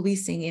more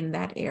policing in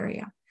that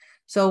area.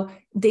 So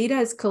data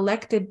is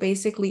collected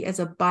basically as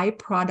a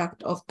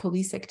byproduct of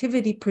police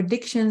activity.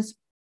 Predictions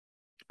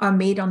are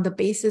made on the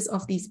basis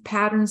of these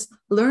patterns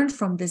learned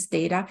from this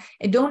data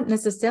and don't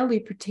necessarily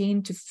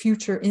pertain to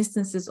future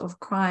instances of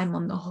crime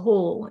on the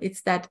whole.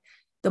 It's that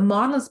the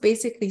model is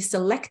basically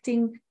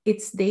selecting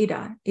its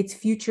data, its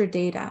future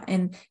data,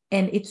 and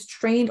it's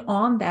trained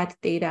on that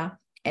data,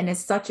 and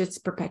as such, it's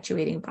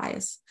perpetuating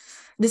bias.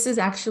 This is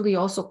actually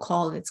also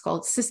it's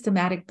called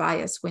systematic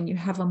bias, when you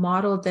have a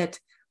model that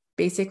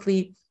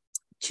basically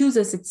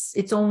chooses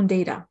its own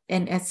data,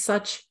 and as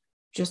such,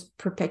 just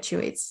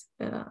perpetuates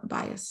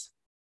bias.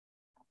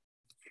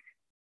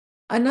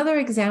 Another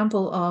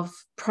example of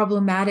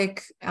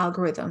problematic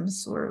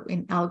algorithms or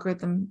in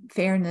algorithm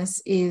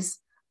fairness is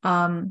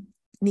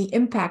the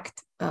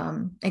impact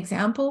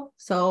example.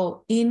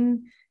 So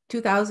in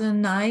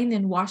 2009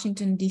 in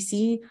Washington,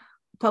 D.C.,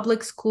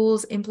 public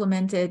schools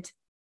implemented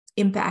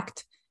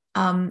Impact.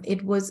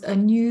 It was a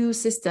new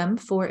system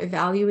for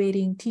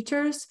evaluating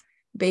teachers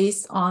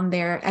based on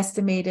their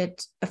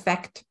estimated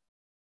effect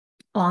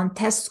on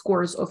test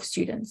scores of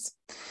students.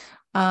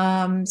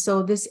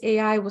 So this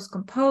AI was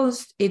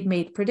composed, it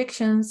made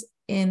predictions,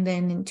 and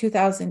then in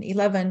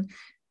 2011,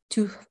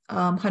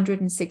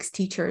 206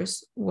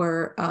 teachers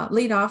were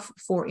laid off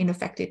for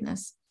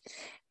ineffectiveness.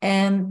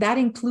 And that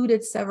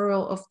included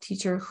several of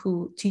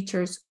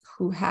teachers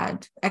who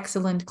had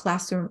excellent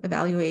classroom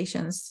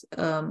evaluations,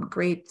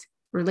 great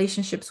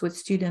relationships with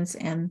students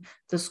and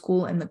the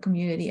school and the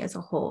community as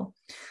a whole.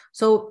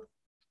 So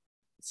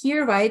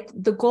here, right,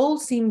 the goal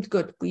seemed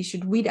good. We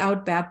should weed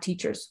out bad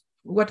teachers.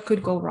 What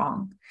could go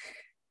wrong?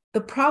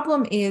 The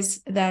problem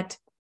is that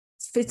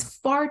it's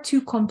far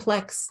too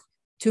complex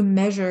to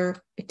measure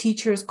a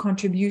teacher's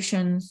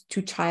contributions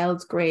to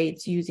child's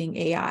grades using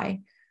AI.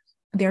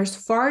 There's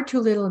far too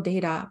little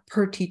data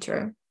per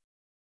teacher.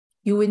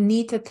 You would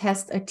need to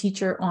test a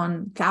teacher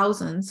on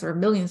thousands or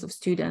millions of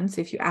students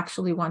if you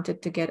actually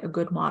wanted to get a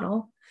good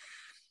model.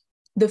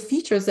 The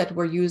features that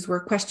were used were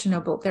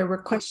questionable. There were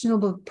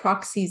questionable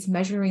proxies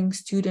measuring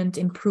student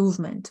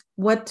improvement.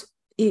 What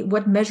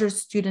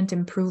measures student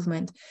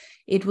improvement?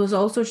 It was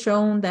also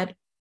shown that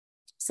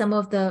some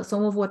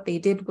of what they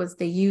did was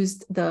they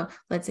used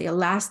let's say,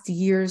 last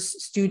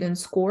year's student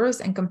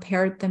scores and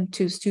compared them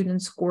to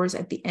student scores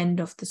at the end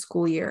of the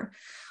school year.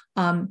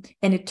 And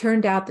it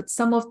turned out that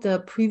some of the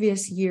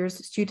previous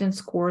year's student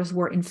scores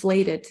were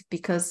inflated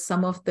because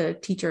some of the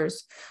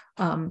teachers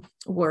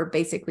were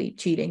basically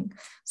cheating,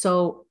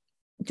 so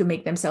to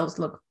make themselves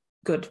look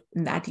good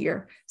in that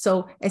year.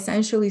 So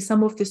essentially,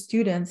 some of the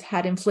students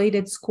had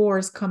inflated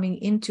scores coming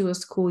into a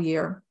school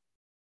year,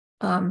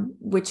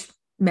 which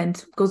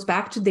goes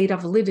back to data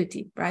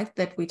validity, right,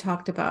 that we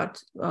talked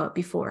about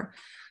before.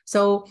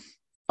 So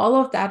all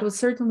of that was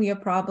certainly a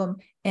problem.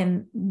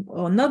 And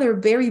another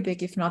very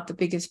big, if not the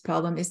biggest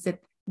problem, is that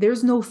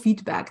there's no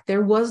feedback.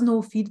 There was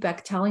no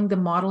feedback telling the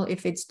model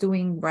if it's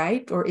doing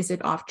right or is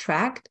it off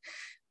track.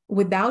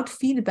 Without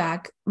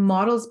feedback,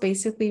 models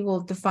basically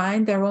will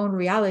define their own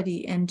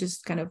reality and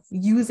just kind of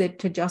use it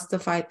to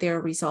justify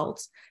their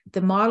results.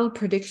 The model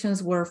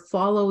predictions were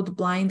followed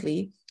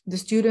blindly.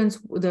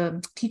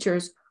 The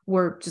teachers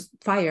were just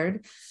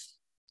fired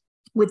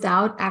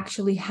without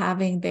actually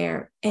having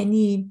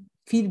any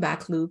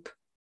feedback loop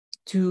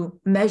to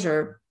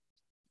measure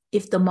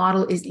if the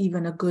model is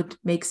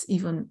makes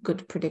even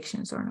good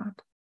predictions or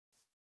not.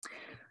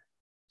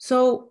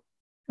 So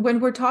when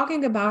we're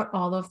talking about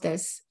all of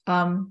this,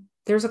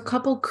 there's a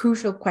couple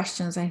crucial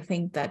questions I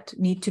think that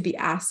need to be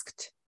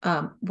asked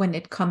when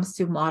it comes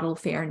to model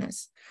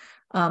fairness.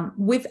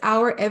 With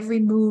our every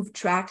move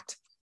tracked,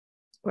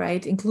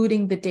 right,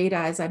 including the data,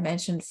 as I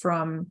mentioned,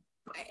 from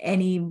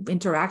any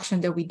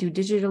interaction that we do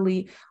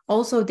digitally,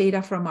 also data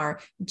from our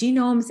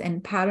genomes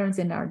and patterns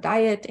in our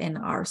diet and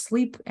our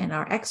sleep and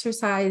our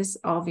exercise,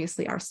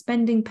 obviously our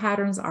spending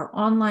patterns, our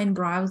online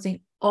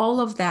browsing,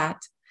 all of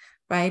that,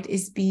 right,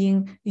 is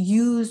being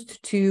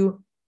used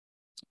to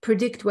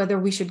predict whether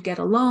we should get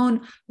a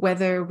loan,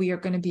 whether we are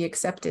going to be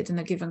accepted in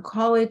a given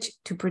college,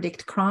 to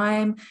predict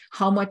crime,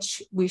 how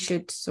much we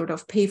should sort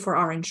of pay for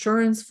our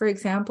insurance, for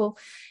example.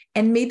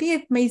 And maybe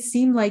it may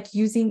seem like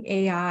using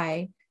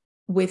AI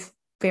with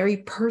very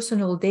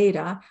personal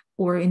data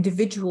or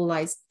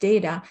individualized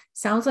data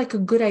sounds like a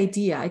good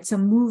idea. It's a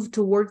move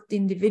toward the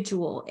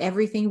individual.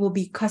 Everything will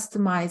be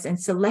customized and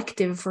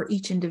selective for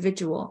each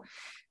individual.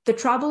 The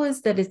trouble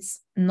is that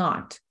it's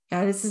not.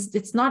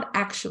 It's not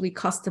actually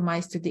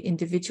customized to the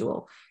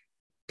individual.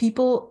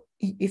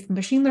 If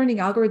machine learning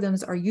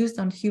algorithms are used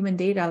on human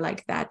data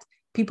like that,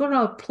 people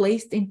are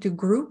placed into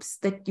groups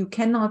that you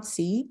cannot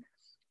see,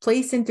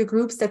 placed into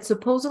groups that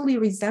supposedly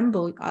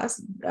resemble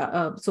us,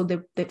 so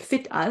that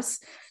fit us,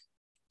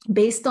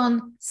 based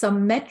on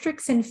some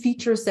metrics and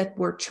features that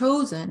were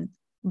chosen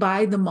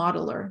by the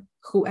modeler,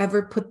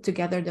 whoever put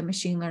together the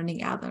machine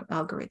learning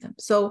algorithm.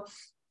 So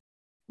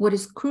what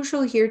is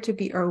crucial here to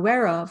be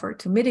aware of or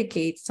to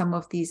mitigate some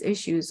of these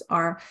issues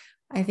are,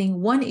 I think,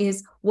 one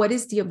is, what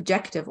is the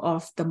objective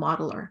of the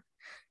modeler?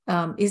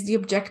 Is the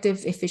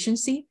objective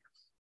efficiency?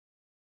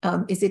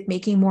 Is it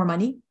making more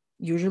money?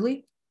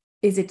 Usually.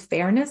 Is it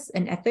fairness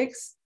and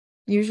ethics?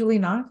 Usually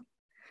not.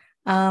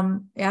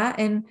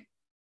 And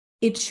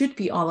it should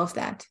be all of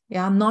that,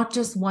 not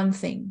just one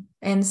thing.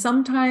 And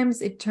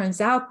sometimes it turns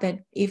out that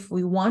if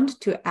we want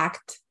to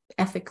act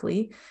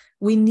ethically,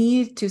 we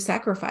need to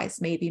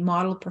sacrifice maybe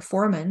model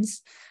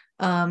performance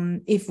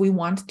if we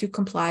want to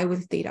comply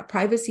with data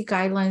privacy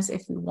guidelines,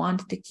 if we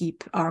want to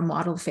keep our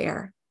model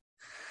fair.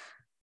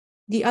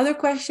 The other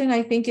question,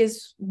 I think,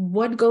 is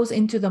what goes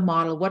into the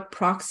model? What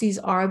proxies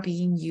are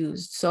being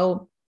used?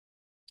 So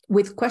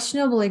with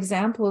questionable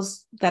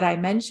examples that I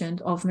mentioned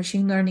of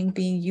machine learning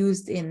being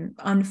used in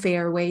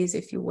unfair ways,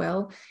 if you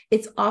will,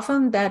 it's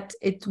often that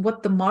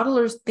what the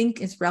modelers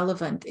think is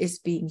relevant is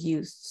being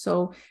used.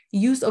 So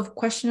use of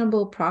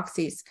questionable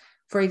proxies.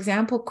 For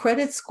example,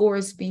 credit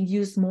scores being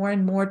used more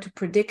and more to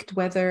predict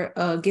whether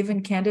a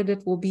given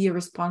candidate will be a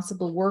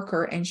responsible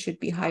worker and should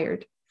be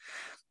hired.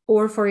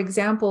 Or, for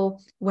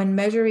example, when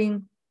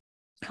measuring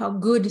how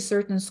good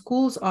certain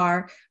schools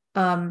are,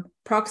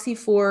 proxy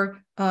for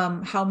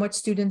how much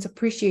students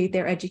appreciate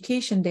their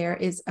education there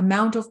is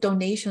amount of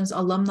donations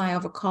alumni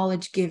of a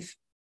college give.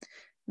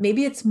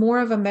 Maybe it's more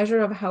of a measure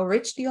of how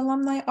rich the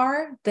alumni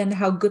are than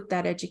how good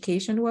that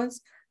education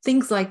was.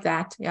 Things like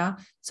that, yeah.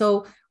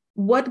 So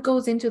what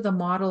goes into the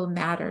model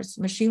matters.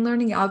 Machine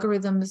learning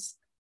algorithms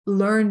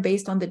learn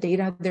based on the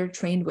data they're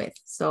trained with.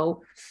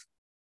 So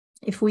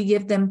if we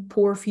give them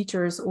poor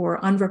features or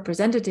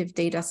unrepresentative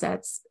data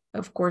sets,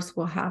 of course,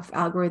 we'll have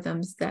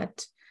algorithms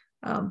that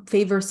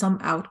favor some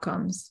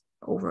outcomes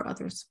over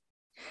others.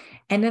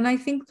 And then I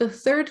think the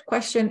third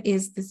question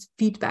is this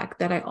feedback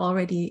that I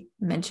already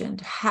mentioned.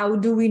 How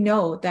do we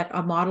know that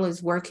a model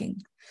is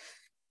working?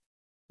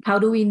 How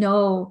do we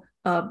know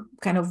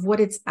kind of what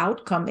its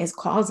outcome is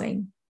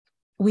causing?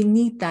 We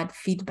need that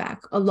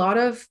feedback. A lot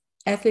of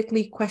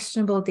ethically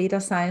questionable data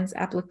science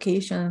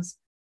applications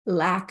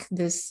lack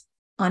this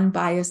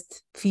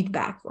unbiased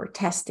feedback or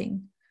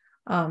testing.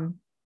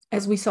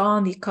 As we saw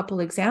in the couple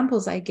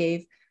examples I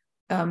gave,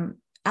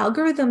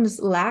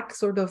 algorithms lack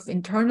sort of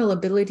internal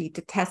ability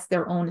to test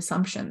their own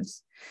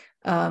assumptions.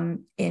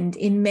 And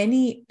in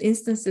many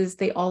instances,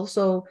 they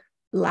also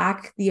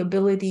lack the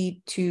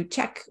ability to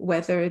check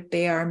whether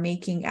they are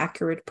making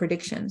accurate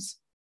predictions.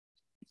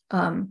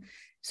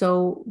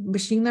 So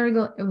machine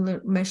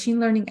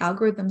learning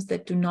algorithms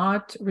that do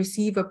not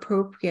receive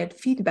appropriate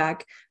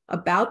feedback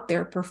about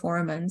their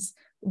performance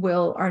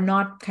are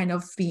not kind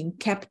of being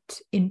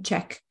kept in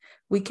check.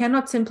 We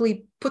cannot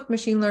simply put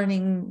machine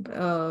learning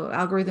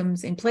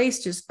algorithms in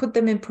place, just put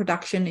them in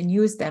production and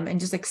use them and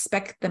just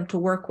expect them to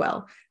work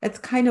well. That's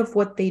kind of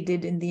what they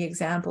did in the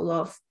example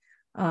of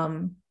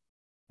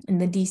in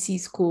the DC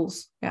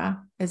schools, yeah,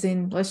 as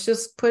in let's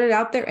just put it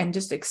out there and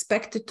just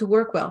expect it to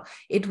work well.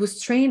 It was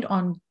trained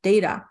on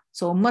data,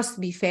 so it must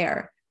be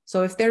fair.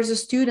 So if there's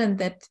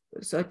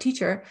a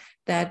teacher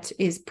that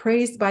is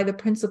praised by the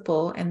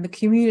principal and the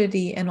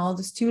community and all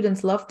the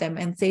students love them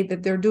and say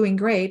that they're doing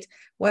great,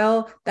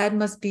 well, that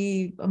must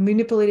be a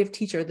manipulative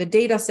teacher. The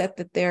data set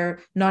that they're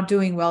not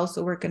doing well,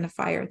 so we're going to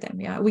fire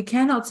them. Yeah, we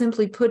cannot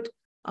simply put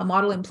a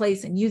model in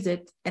place and use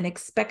it and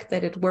expect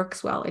that it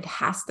works well. It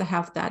has to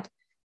have that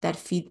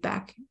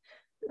feedback.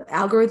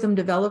 Algorithm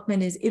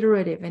development is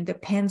iterative and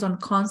depends on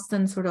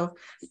constant sort of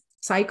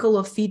cycle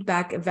of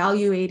feedback,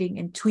 evaluating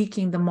and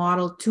tweaking the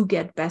model to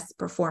get best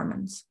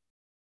performance.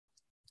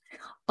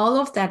 All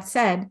of that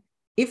said,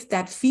 if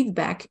that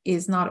feedback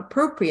is not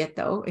appropriate,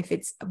 though, if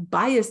it's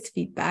biased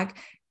feedback,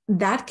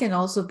 that can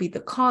also be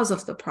the cause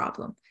of the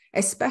problem,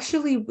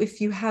 especially if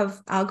you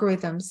have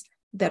algorithms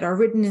that are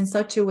written in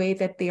such a way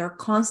that they are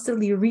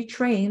constantly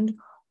retrained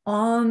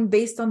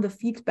based on the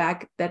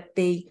feedback that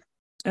they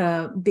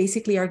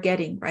basically are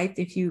getting, right?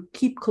 If you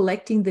keep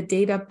collecting the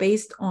data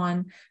based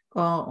on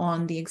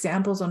the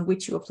examples on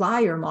which you apply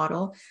your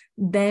model,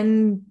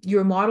 then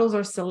your models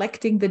are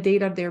selecting the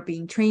data they're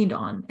being trained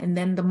on, and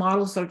then the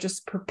models are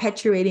just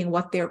perpetuating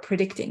what they're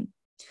predicting.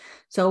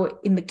 So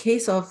in the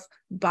case of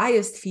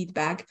biased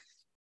feedback,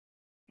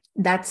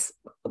 that's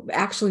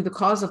actually the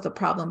cause of the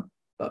problem,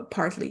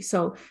 partly.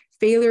 So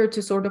failure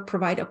to sort of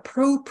provide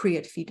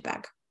appropriate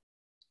feedback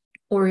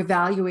or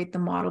evaluate the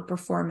model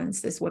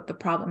performance is what the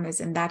problem is,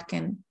 and that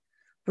can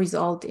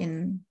result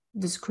in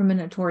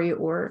discriminatory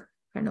or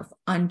kind of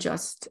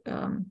unjust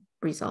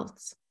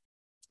results.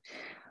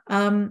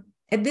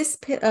 At this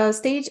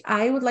stage,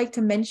 I would like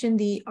to mention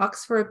the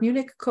Oxford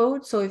Munich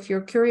Code. So if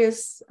you're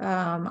curious,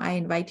 I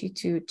invite you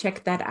to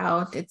check that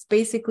out. It's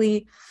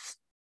basically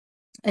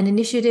an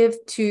initiative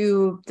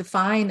to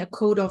define a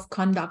code of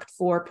conduct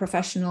for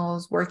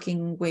professionals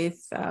working with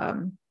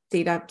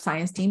data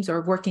science teams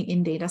or working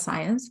in data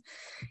science.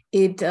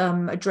 It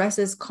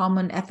addresses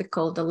common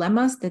ethical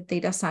dilemmas that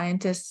data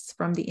scientists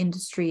from the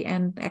industry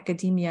and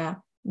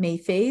academia may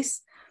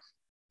face.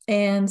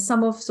 And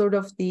some of sort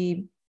of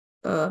the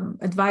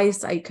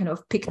advice I kind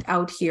of picked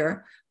out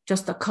here,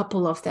 just a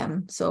couple of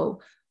them.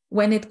 So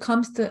when it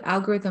comes to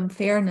algorithm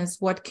fairness,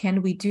 what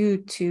can we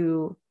do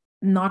to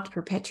not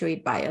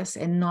perpetuate bias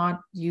and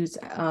not use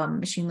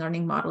machine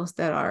learning models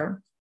that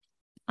are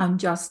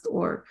unjust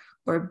or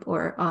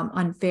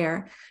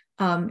unfair?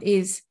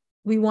 Is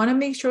we want to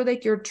make sure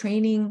that your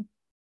training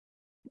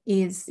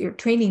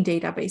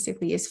data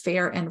basically is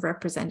fair and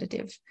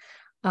representative.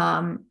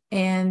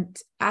 And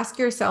ask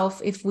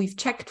yourself if we've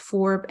checked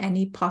for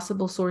any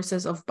possible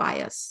sources of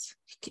bias.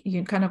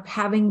 You kind of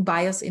having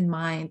bias in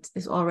mind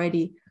is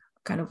already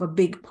kind of a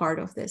big part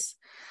of this.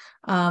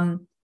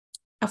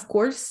 Of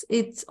course,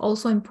 it's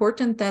also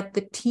important that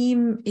the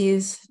team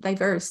is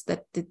diverse,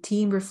 that the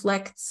team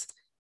reflects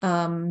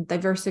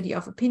diversity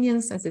of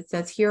opinions, as it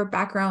says here,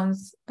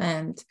 backgrounds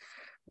and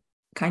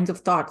kinds of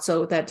thought,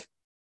 so that,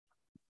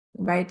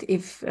 right,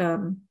 if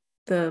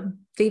the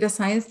data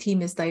science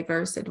team is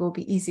diverse, it will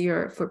be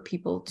easier for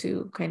people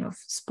to kind of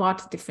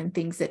spot different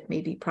things that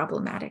may be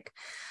problematic.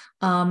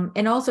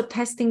 And also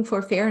testing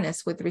for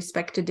fairness with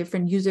respect to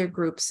different user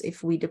groups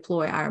if we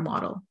deploy our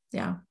model.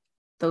 Yeah,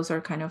 those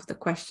are kind of the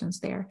questions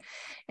there.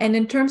 And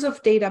in terms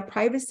of data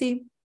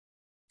privacy,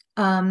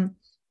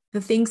 the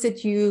things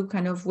that you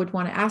kind of would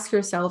want to ask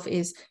yourself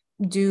is,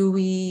 do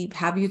we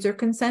have user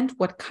consent?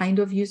 What kind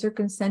of user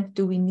consent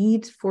do we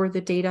need for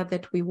the data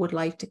that we would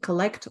like to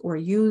collect or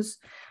use?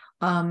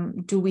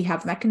 Do we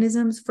have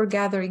mechanisms for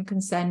gathering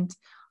consent?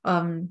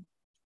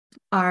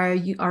 Are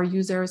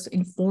users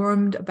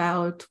informed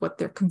about what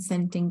they're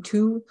consenting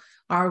to?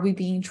 Are we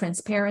being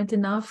transparent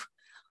enough?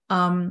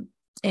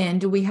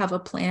 And do we have a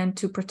plan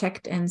to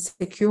protect and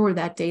secure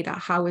that data?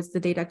 How is the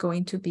data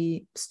going to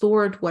be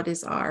stored? What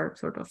is our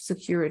sort of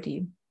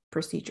security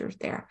procedures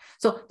there?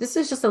 So this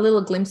is just a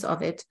little glimpse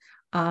of it.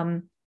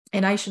 And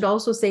I should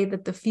also say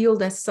that the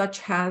field as such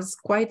has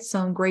quite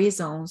some gray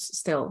zones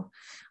still.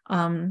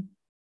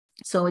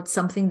 So it's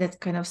something that's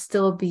kind of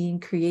still being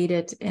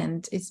created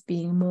and is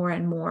being more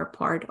and more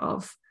part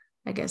of,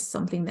 I guess,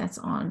 something that's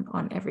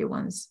on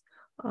everyone's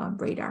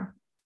radar.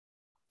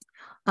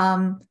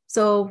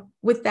 So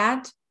with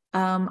that,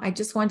 I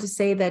just want to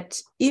say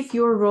that if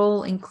your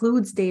role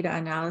includes data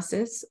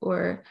analysis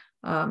or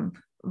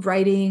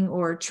writing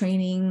or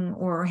training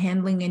or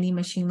handling any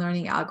machine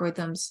learning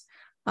algorithms,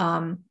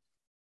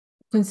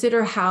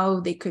 consider how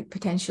they could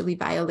potentially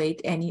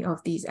violate any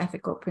of these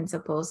ethical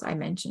principles I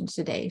mentioned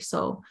today.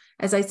 So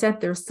as I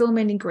said, there's still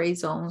many gray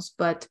zones,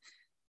 but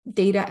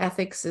data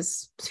ethics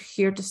is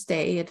here to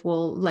stay. It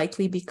will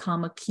likely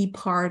become a key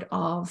part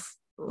of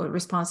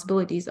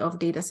responsibilities of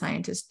data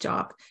scientist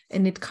job.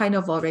 And it kind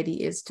of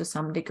already is to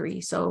some degree.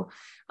 So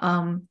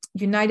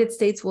United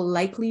States will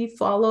likely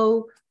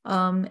follow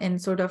and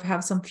sort of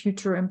have some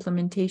future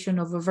implementation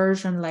of a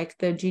version like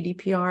the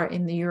GDPR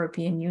in the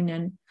European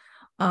Union.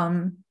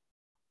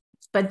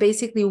 But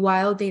basically,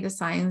 while data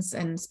science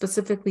and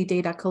specifically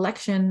data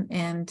collection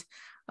and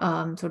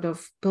sort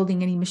of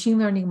building any machine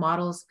learning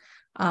models,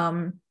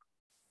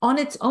 on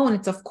its own,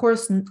 it's of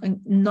course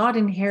not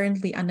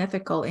inherently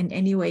unethical in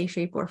any way,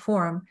 shape, or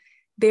form.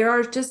 There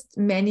are just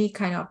many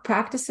kind of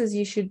practices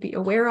you should be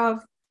aware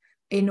of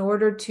in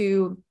order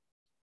to,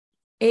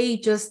 A,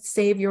 just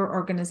save your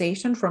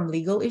organization from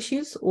legal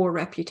issues or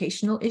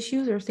reputational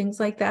issues or things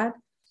like that.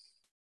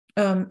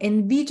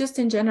 And B, just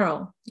in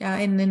general,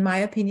 and in my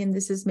opinion,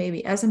 this is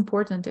maybe as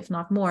important, if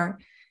not more,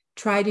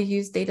 try to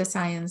use data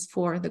science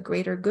for the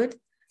greater good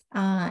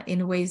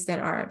in ways that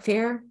are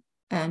fair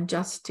and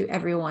just to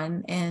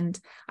everyone. And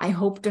I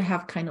hope to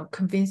have kind of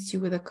convinced you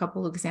with a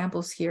couple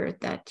examples here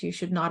that you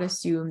should not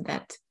assume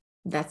that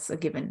that's a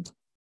given.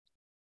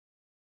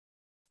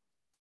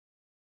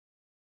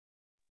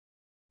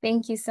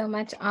 Thank you so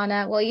much,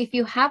 Ana. Well, if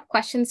you have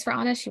questions for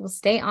Ana, she will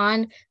stay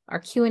on. Our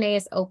Q&A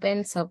is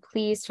open, so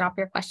please drop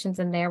your questions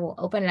in there. We'll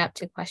open it up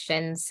to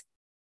questions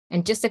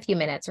in just a few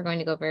minutes. We're going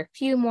to go over a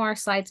few more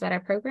slides about our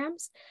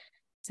programs.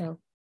 So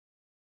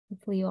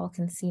hopefully you all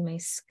can see my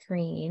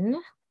screen.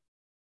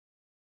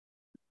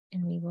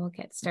 And we will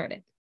get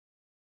started.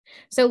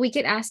 So we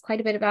get asked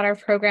quite a bit about our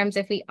programs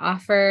if we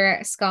offer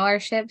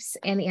scholarships,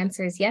 and the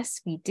answer is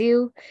yes, we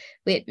do.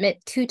 We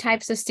admit two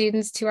types of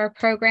students to our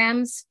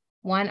programs.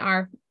 One,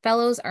 our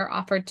fellows are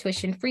offered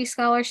tuition-free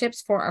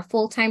scholarships for our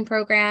full-time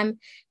program.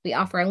 We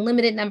offer a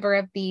limited number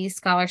of these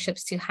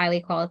scholarships to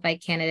highly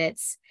qualified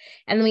candidates.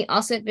 And then we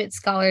also admit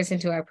scholars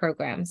into our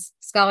programs.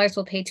 Scholars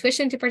will pay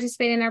tuition to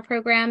participate in our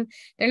program.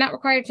 They're not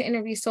required to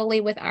interview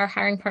solely with our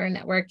hiring partner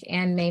network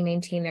and may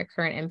maintain their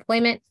current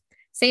employment.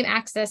 Same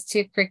access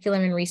to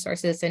curriculum and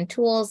resources and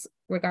tools,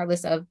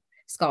 regardless of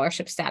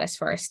scholarship status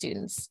for our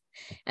students.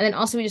 And then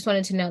also we just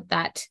wanted to note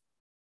that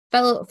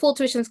full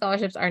tuition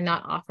scholarships are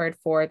not offered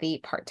for the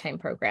part-time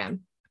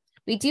program.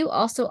 We do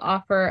also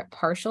offer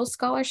partial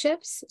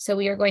scholarships. So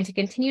we are going to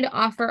continue to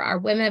offer our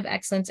Women of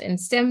Excellence in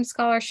STEM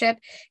scholarship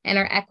and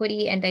our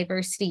Equity and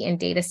Diversity in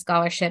Data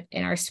scholarship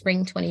in our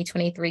Spring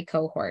 2023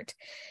 cohort.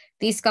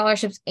 These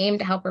scholarships aim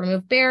to help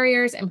remove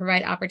barriers and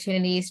provide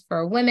opportunities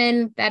for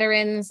women,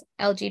 veterans,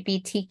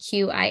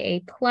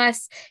 LGBTQIA+,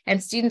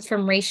 and students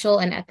from racial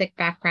and ethnic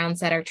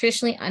backgrounds that are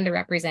traditionally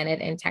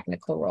underrepresented in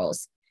technical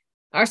roles.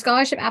 Our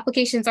scholarship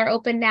applications are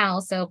open now,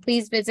 so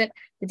please visit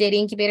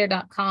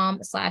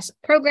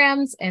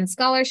thedataincubator.com/programs and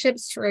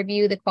scholarships to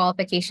review the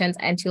qualifications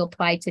and to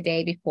apply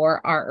today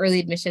before our early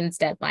admissions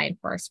deadline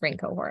for our spring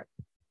cohort.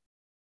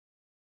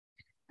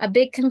 A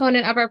big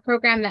component of our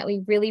program that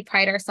we really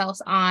pride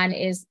ourselves on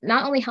is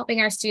not only helping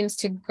our students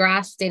to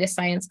grasp data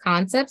science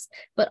concepts,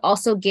 but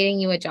also getting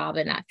you a job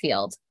in that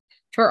field.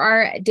 For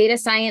our data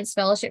science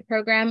fellowship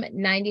program,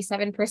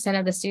 97%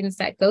 of the students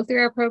that go through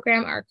our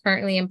program are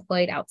currently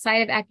employed outside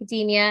of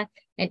academia,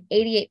 and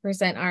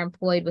 88% are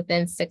employed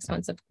within 6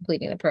 months of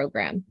completing the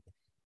program.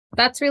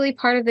 That's really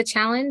part of the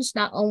challenge,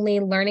 not only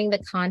learning the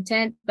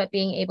content, but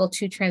being able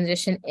to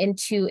transition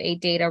into a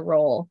data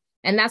role.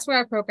 And that's where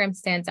our program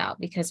stands out,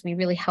 because we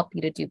really help you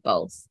to do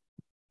both.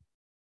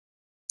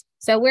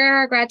 So where are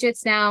our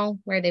graduates now?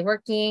 Where are they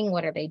working?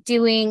 What are they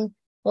doing?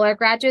 Well, our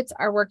graduates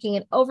are working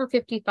in over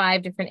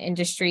 55 different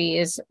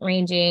industries,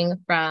 ranging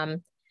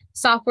from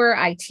software,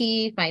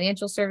 IT,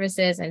 financial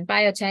services, and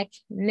biotech,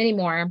 many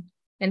more.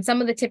 And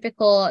some of the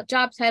typical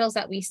job titles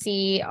that we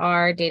see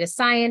are data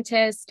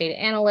scientist, data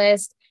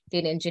analyst,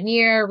 data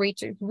engineer,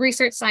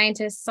 research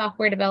scientist,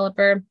 software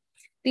developer.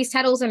 These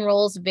titles and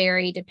roles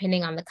vary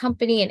depending on the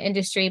company and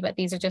industry, but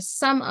these are just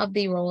some of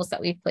the roles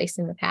that we've placed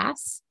in the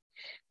past.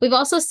 We've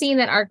also seen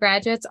that our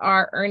graduates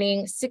are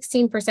earning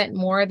 16%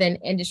 more than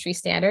industry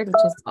standard,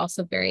 which is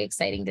also very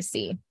exciting to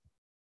see.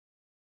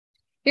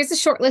 Here's a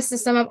short list of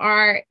some of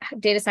our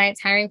data science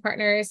hiring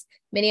partners.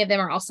 Many of them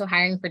are also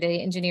hiring for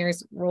data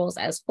engineers roles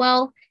as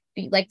well.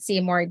 If you'd like to see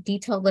a more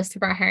detailed list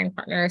of our hiring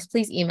partners,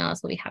 please email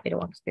us. We'll be happy to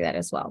walk you through that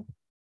as well.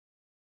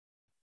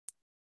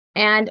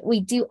 And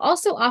we do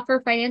also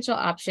offer financial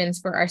options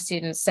for our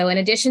students. So in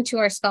addition to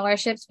our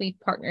scholarships, we've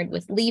partnered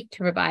with LEAP to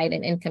provide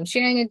an income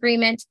sharing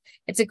agreement.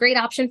 It's a great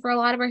option for a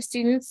lot of our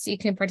students. You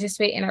can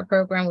participate in our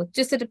program with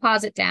just a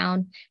deposit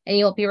down, and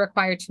you won't be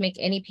required to make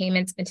any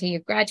payments until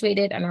you've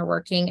graduated and are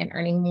working and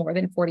earning more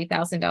than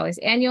 $40,000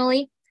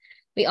 annually.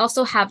 We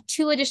also have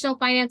 2 additional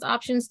finance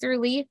options through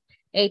LEAP,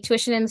 a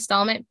tuition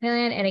installment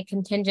plan and a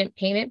contingent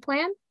payment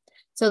plan.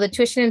 So the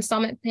tuition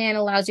installment plan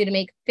allows you to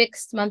make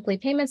fixed monthly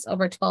payments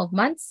over 12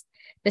 months.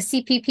 The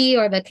CPP,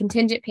 or the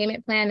contingent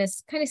payment plan,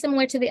 is kind of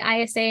similar to the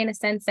ISA in a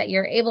sense that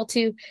you're able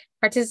to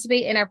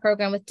participate in our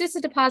program with just a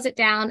deposit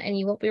down, and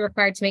you won't be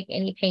required to make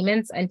any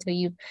payments until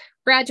you've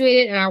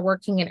graduated and are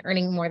working and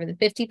earning more than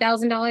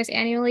 $50,000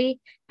 annually.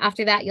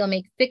 After that, you'll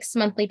make fixed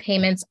monthly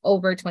payments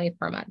over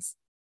 24 months.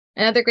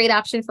 Another great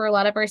option for a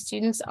lot of our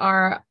students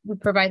are we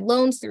provide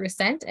loans through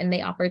Ascent, and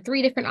they offer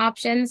 3 different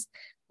options,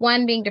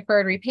 one being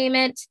deferred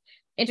repayment,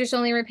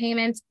 interest-only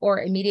repayments,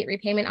 or immediate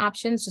repayment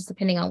options, just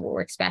depending on what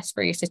works best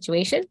for your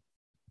situation.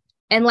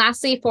 And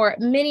lastly, for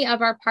many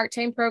of our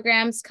part-time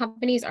programs,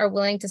 companies are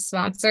willing to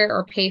sponsor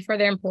or pay for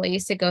their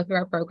employees to go through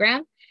our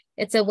program.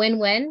 It's a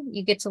win-win.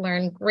 You get to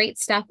learn great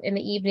stuff in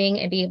the evening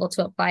and be able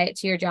to apply it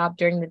to your job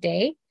during the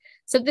day.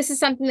 So if this is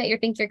something that you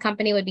think your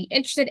company would be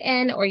interested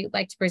in or you'd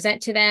like to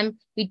present to them,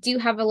 we do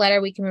have a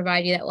letter we can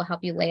provide you that will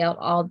help you lay out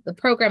all the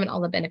program and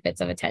all the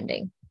benefits of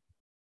attending.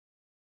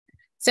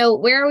 So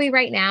where are we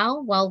right now?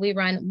 Well, we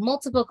run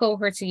multiple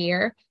cohorts a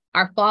year.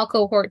 Our fall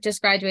cohort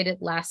just graduated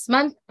last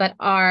month, but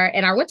our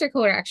winter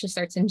cohort actually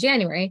starts in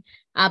January,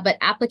 but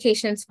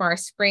applications for our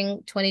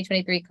spring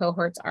 2023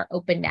 cohorts are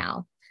open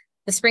now.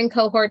 The spring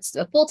cohorts,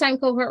 the full-time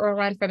cohort will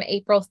run from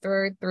April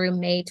 3rd through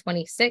May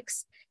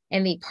 26th,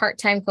 and the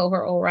part-time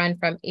cohort will run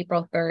from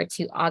April 3rd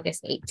to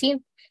August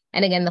 18th.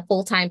 And again, the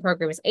full-time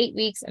program is 8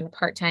 weeks and the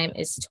part-time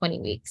is 20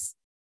 weeks.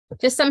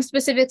 Just some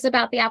specifics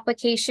about the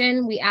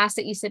application. We ask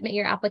that you submit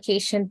your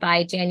application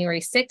by January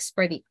 6th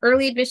for the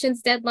early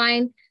admissions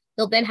deadline.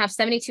 You'll then have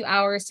 72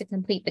 hours to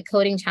complete the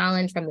coding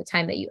challenge from the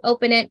time that you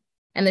open it,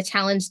 and the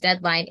challenge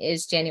deadline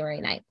is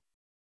January 9th.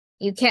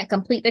 You can't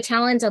complete the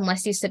challenge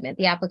unless you submit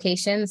the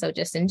application. So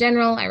just in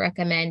general, I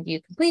recommend you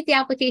complete the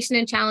application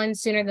and challenge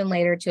sooner than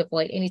later to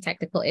avoid any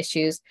technical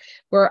issues.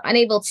 We're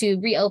unable to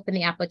reopen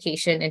the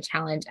application and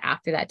challenge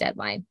after that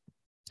deadline.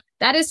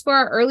 That is for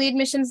our early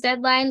admissions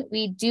deadline.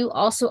 We do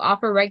also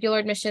offer regular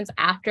admissions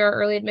after our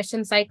early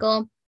admission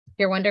cycle. If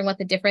you're wondering what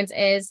the difference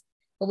is,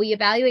 well, we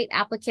evaluate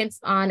applicants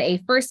on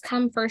a first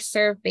come, first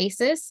serve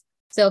basis.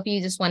 So if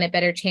you just want a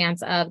better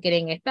chance of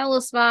getting a fellow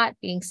spot,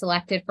 being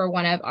selected for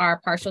one of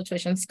our partial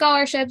tuition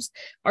scholarships,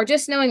 or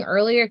just knowing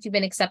earlier if you've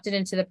been accepted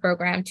into the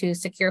program to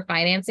secure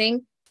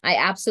financing, I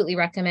absolutely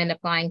recommend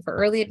applying for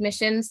early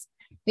admissions.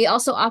 We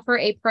also offer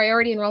a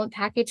priority enrollment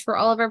package for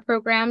all of our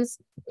programs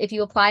if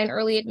you apply in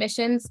early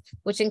admissions,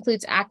 which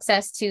includes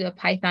access to a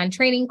Python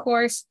training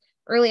course,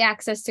 early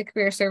access to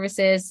career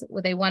services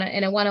with a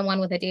one-on-one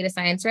with a data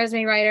science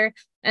resume writer,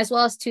 as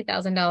well as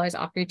 $2,000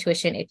 off your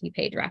tuition if you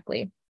pay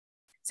directly.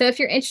 So if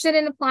you're interested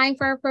in applying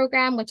for our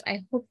program, which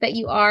I hope that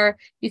you are,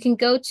 you can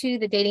go to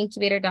the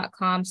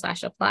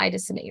dataincubator.com/apply to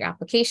submit your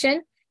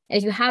application. And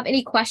if you have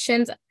any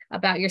questions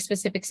about your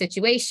specific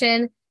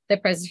situation, the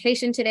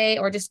presentation today,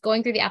 or just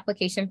going through the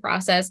application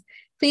process,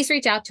 please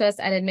reach out to us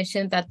at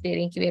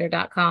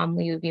admissions@dataincubator.com.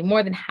 We would be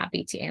more than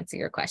happy to answer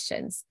your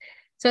questions.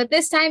 So at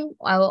this time,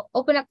 I will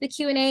open up the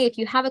Q&A. If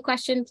you have a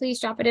question, please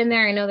drop it in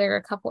there. I know there are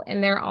a couple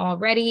in there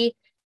already.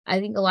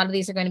 I think a lot of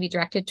these are going to be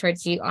directed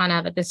towards you,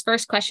 Ana, but this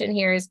first question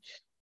here is,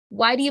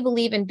 why do you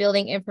believe in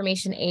building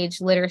information age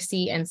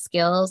literacy and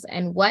skills,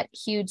 and what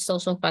huge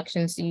social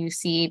functions do you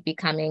see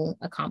becoming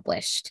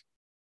accomplished?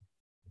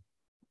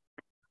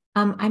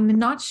 I'm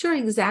not sure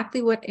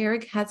exactly what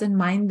Eric has in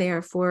mind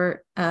there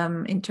for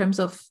in terms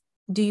of,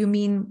 do you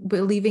mean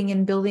believing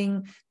in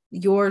building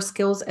your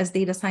skills as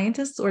data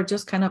scientists, or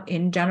just kind of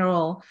in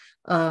general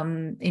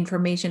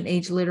information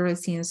age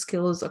literacy and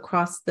skills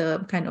across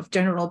the kind of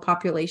general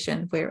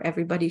population where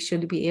everybody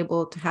should be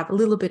able to have a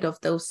little bit of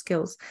those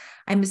skills?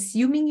 I'm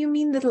assuming you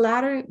mean the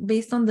latter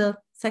based on the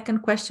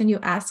second question you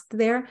asked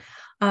there.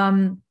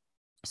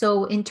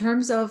 So in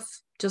terms of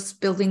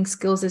just building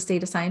skills as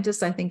data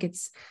scientists, I think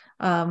it's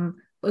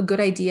a good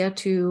idea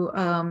to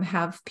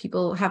have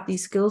people have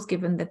these skills,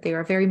 given that they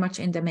are very much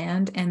in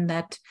demand, and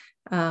that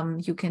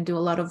you can do a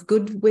lot of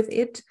good with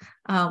it,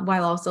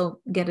 while also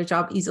get a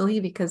job easily,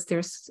 because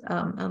there's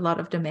a lot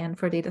of demand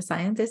for data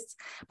scientists.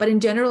 But in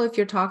general, if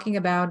you're talking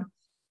about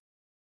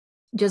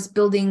just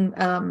building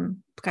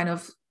kind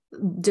of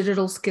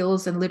digital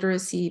skills and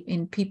literacy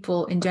in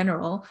people in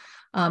general,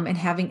 and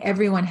having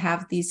everyone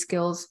have these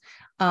skills,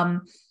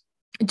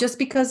 just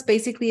because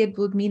basically it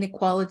would mean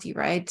equality,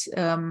 right?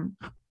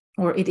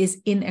 Or it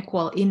is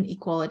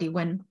inequality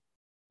when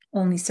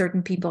only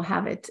certain people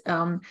have it.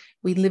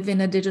 We live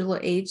in a digital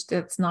age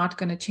that's not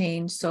going to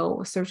change.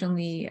 So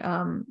certainly,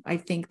 I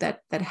think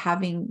that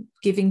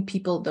giving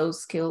people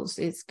those skills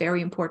is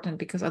very important,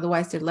 because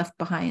otherwise they're left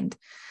behind.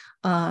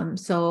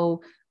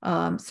 Certainly,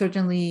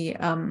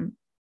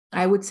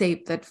 I would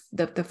say that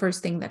the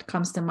first thing that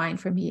comes to mind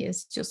for me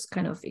is just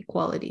kind of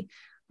equality,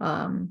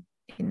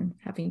 in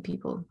having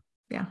people,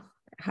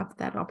 have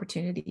that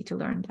opportunity to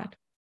learn that.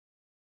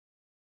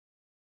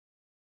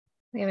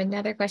 We have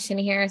another question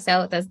here.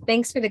 So it says,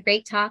 thanks for the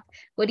great talk.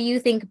 What do you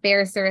think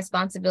bears the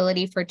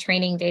responsibility for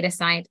training data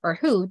science, or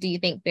who do you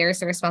think bears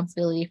the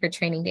responsibility for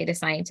training data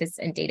scientists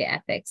and data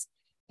ethics?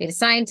 Data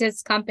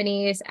scientists,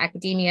 companies,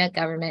 academia,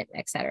 government,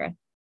 etc.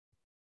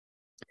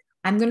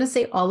 I'm going to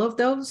say all of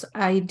those.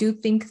 I do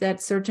think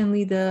that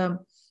certainly the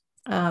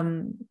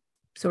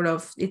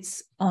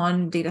it's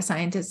on data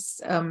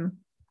scientists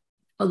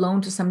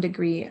alone to some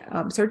degree,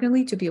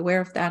 certainly to be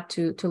aware of that,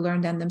 to learn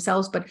them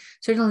themselves, but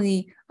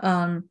certainly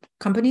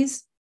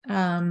companies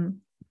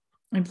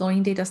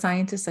employing data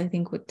scientists, I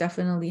think, would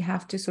definitely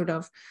have to sort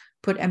of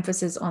put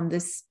emphasis on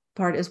this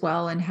part as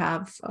well, and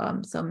have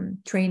some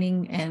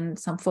training and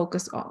some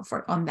focus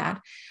on that.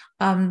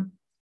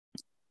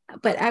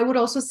 But I would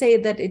also say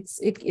that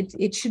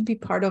it should be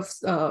part of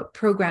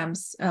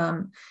programs,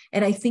 and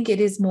I think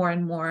it is more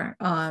and more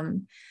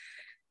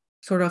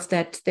sort of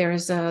that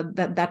there's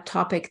that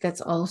topic that's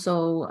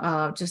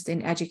also just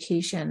in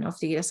education of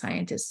data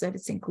scientists, that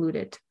it's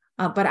included.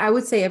 But I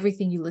would say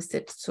everything you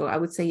listed. So I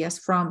would say yes,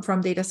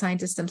 from data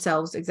scientists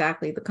themselves,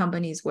 exactly, the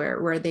companies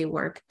where they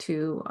work,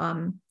 to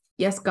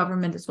yes,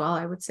 government as well,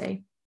 I would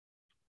say.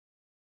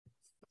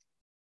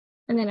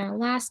 And then our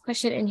last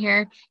question in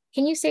here,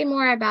 can you say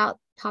more about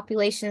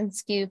population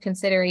skew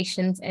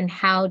considerations and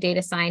how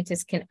data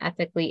scientists can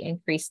ethically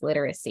increase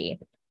literacy?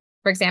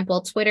 For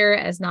example, Twitter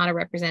as not a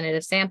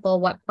representative sample,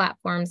 what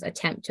platforms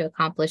attempt to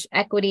accomplish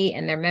equity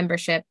in their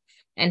membership,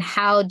 and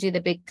how do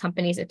the big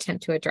companies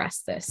attempt to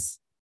address this?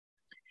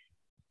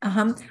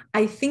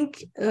 I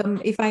think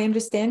if I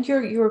understand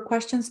your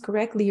questions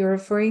correctly, you're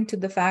referring to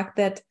the fact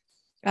that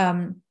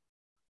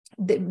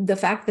the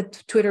fact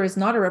that Twitter is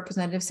not a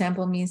representative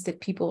sample means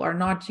that people are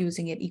not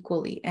using it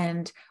equally.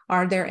 And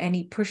are there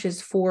any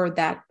pushes for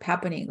that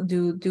happening?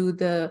 Do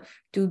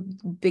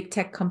big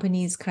tech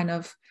companies kind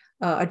of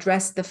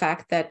address the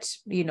fact that,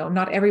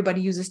 not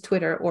everybody uses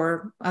Twitter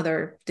or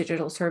other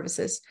digital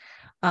services?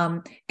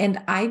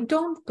 And I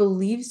don't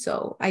believe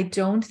so.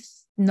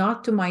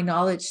 Not to my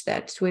knowledge,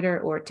 that Twitter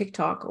or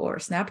TikTok or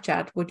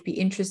Snapchat would be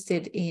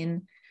interested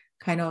in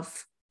kind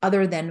of,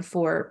 other than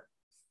for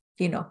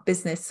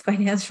business,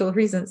 financial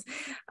reasons,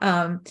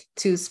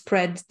 to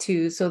spread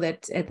so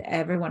that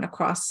everyone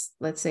across,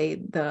 let's say,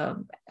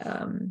 the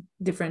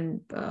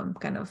different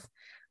kind of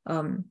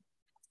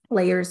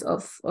layers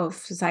of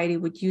society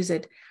would use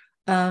it.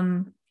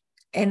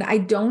 And I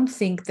don't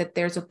think that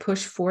there's a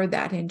push for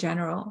that in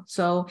general.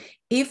 So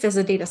if, as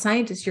a data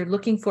scientist, you're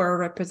looking for a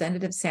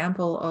representative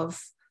sample of,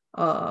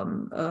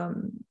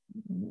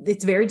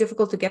 it's very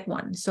difficult to get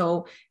one.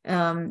 So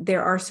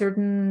there are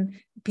certain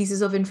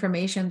pieces of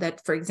information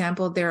that, for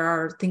example, there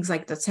are things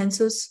like the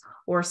census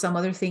or some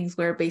other things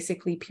where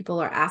basically people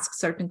are asked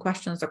certain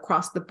questions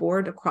across the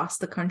board, across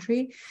the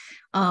country.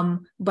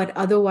 But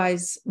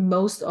otherwise,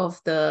 most of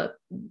the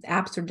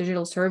apps or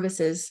digital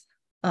services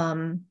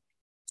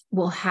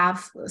will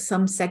have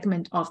some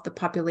segment of the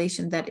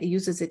population that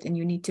uses it, and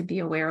you need to be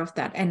aware of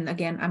that. And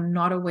again, I'm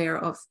not aware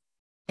of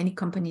any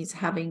companies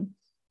having,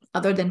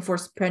 other than for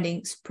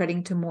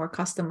spreading to more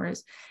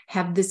customers,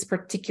 have this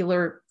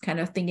particular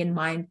kind of thing in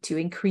mind to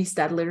increase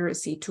that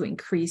literacy, to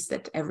increase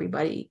that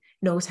everybody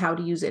knows how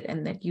to use it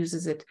and that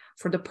uses it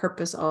for the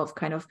purpose of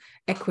kind of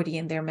equity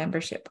in their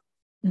membership.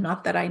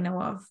 Not that I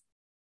know of.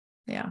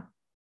 Yeah.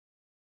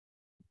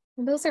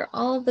 Those are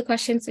all of the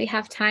questions we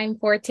have time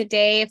for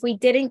today. If we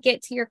didn't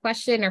get to your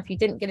question, or if you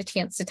didn't get a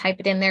chance to type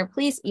it in there,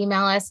 please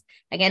email us.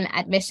 Again,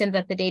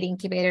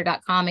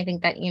 admissions@thedataincubator.com. I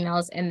think that email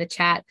is in the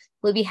chat.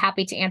 We'll be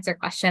happy to answer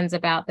questions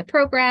about the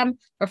program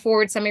or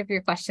forward some of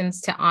your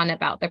questions to Ana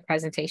about the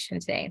presentation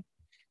today.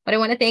 But I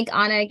want to thank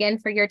Ana again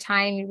for your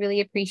time. We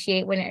really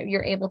appreciate when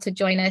you're able to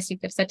join us. You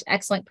give such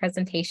excellent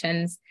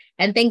presentations.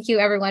 And thank you,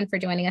 everyone, for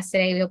joining us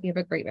today. We hope you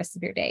have a great rest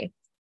of your day.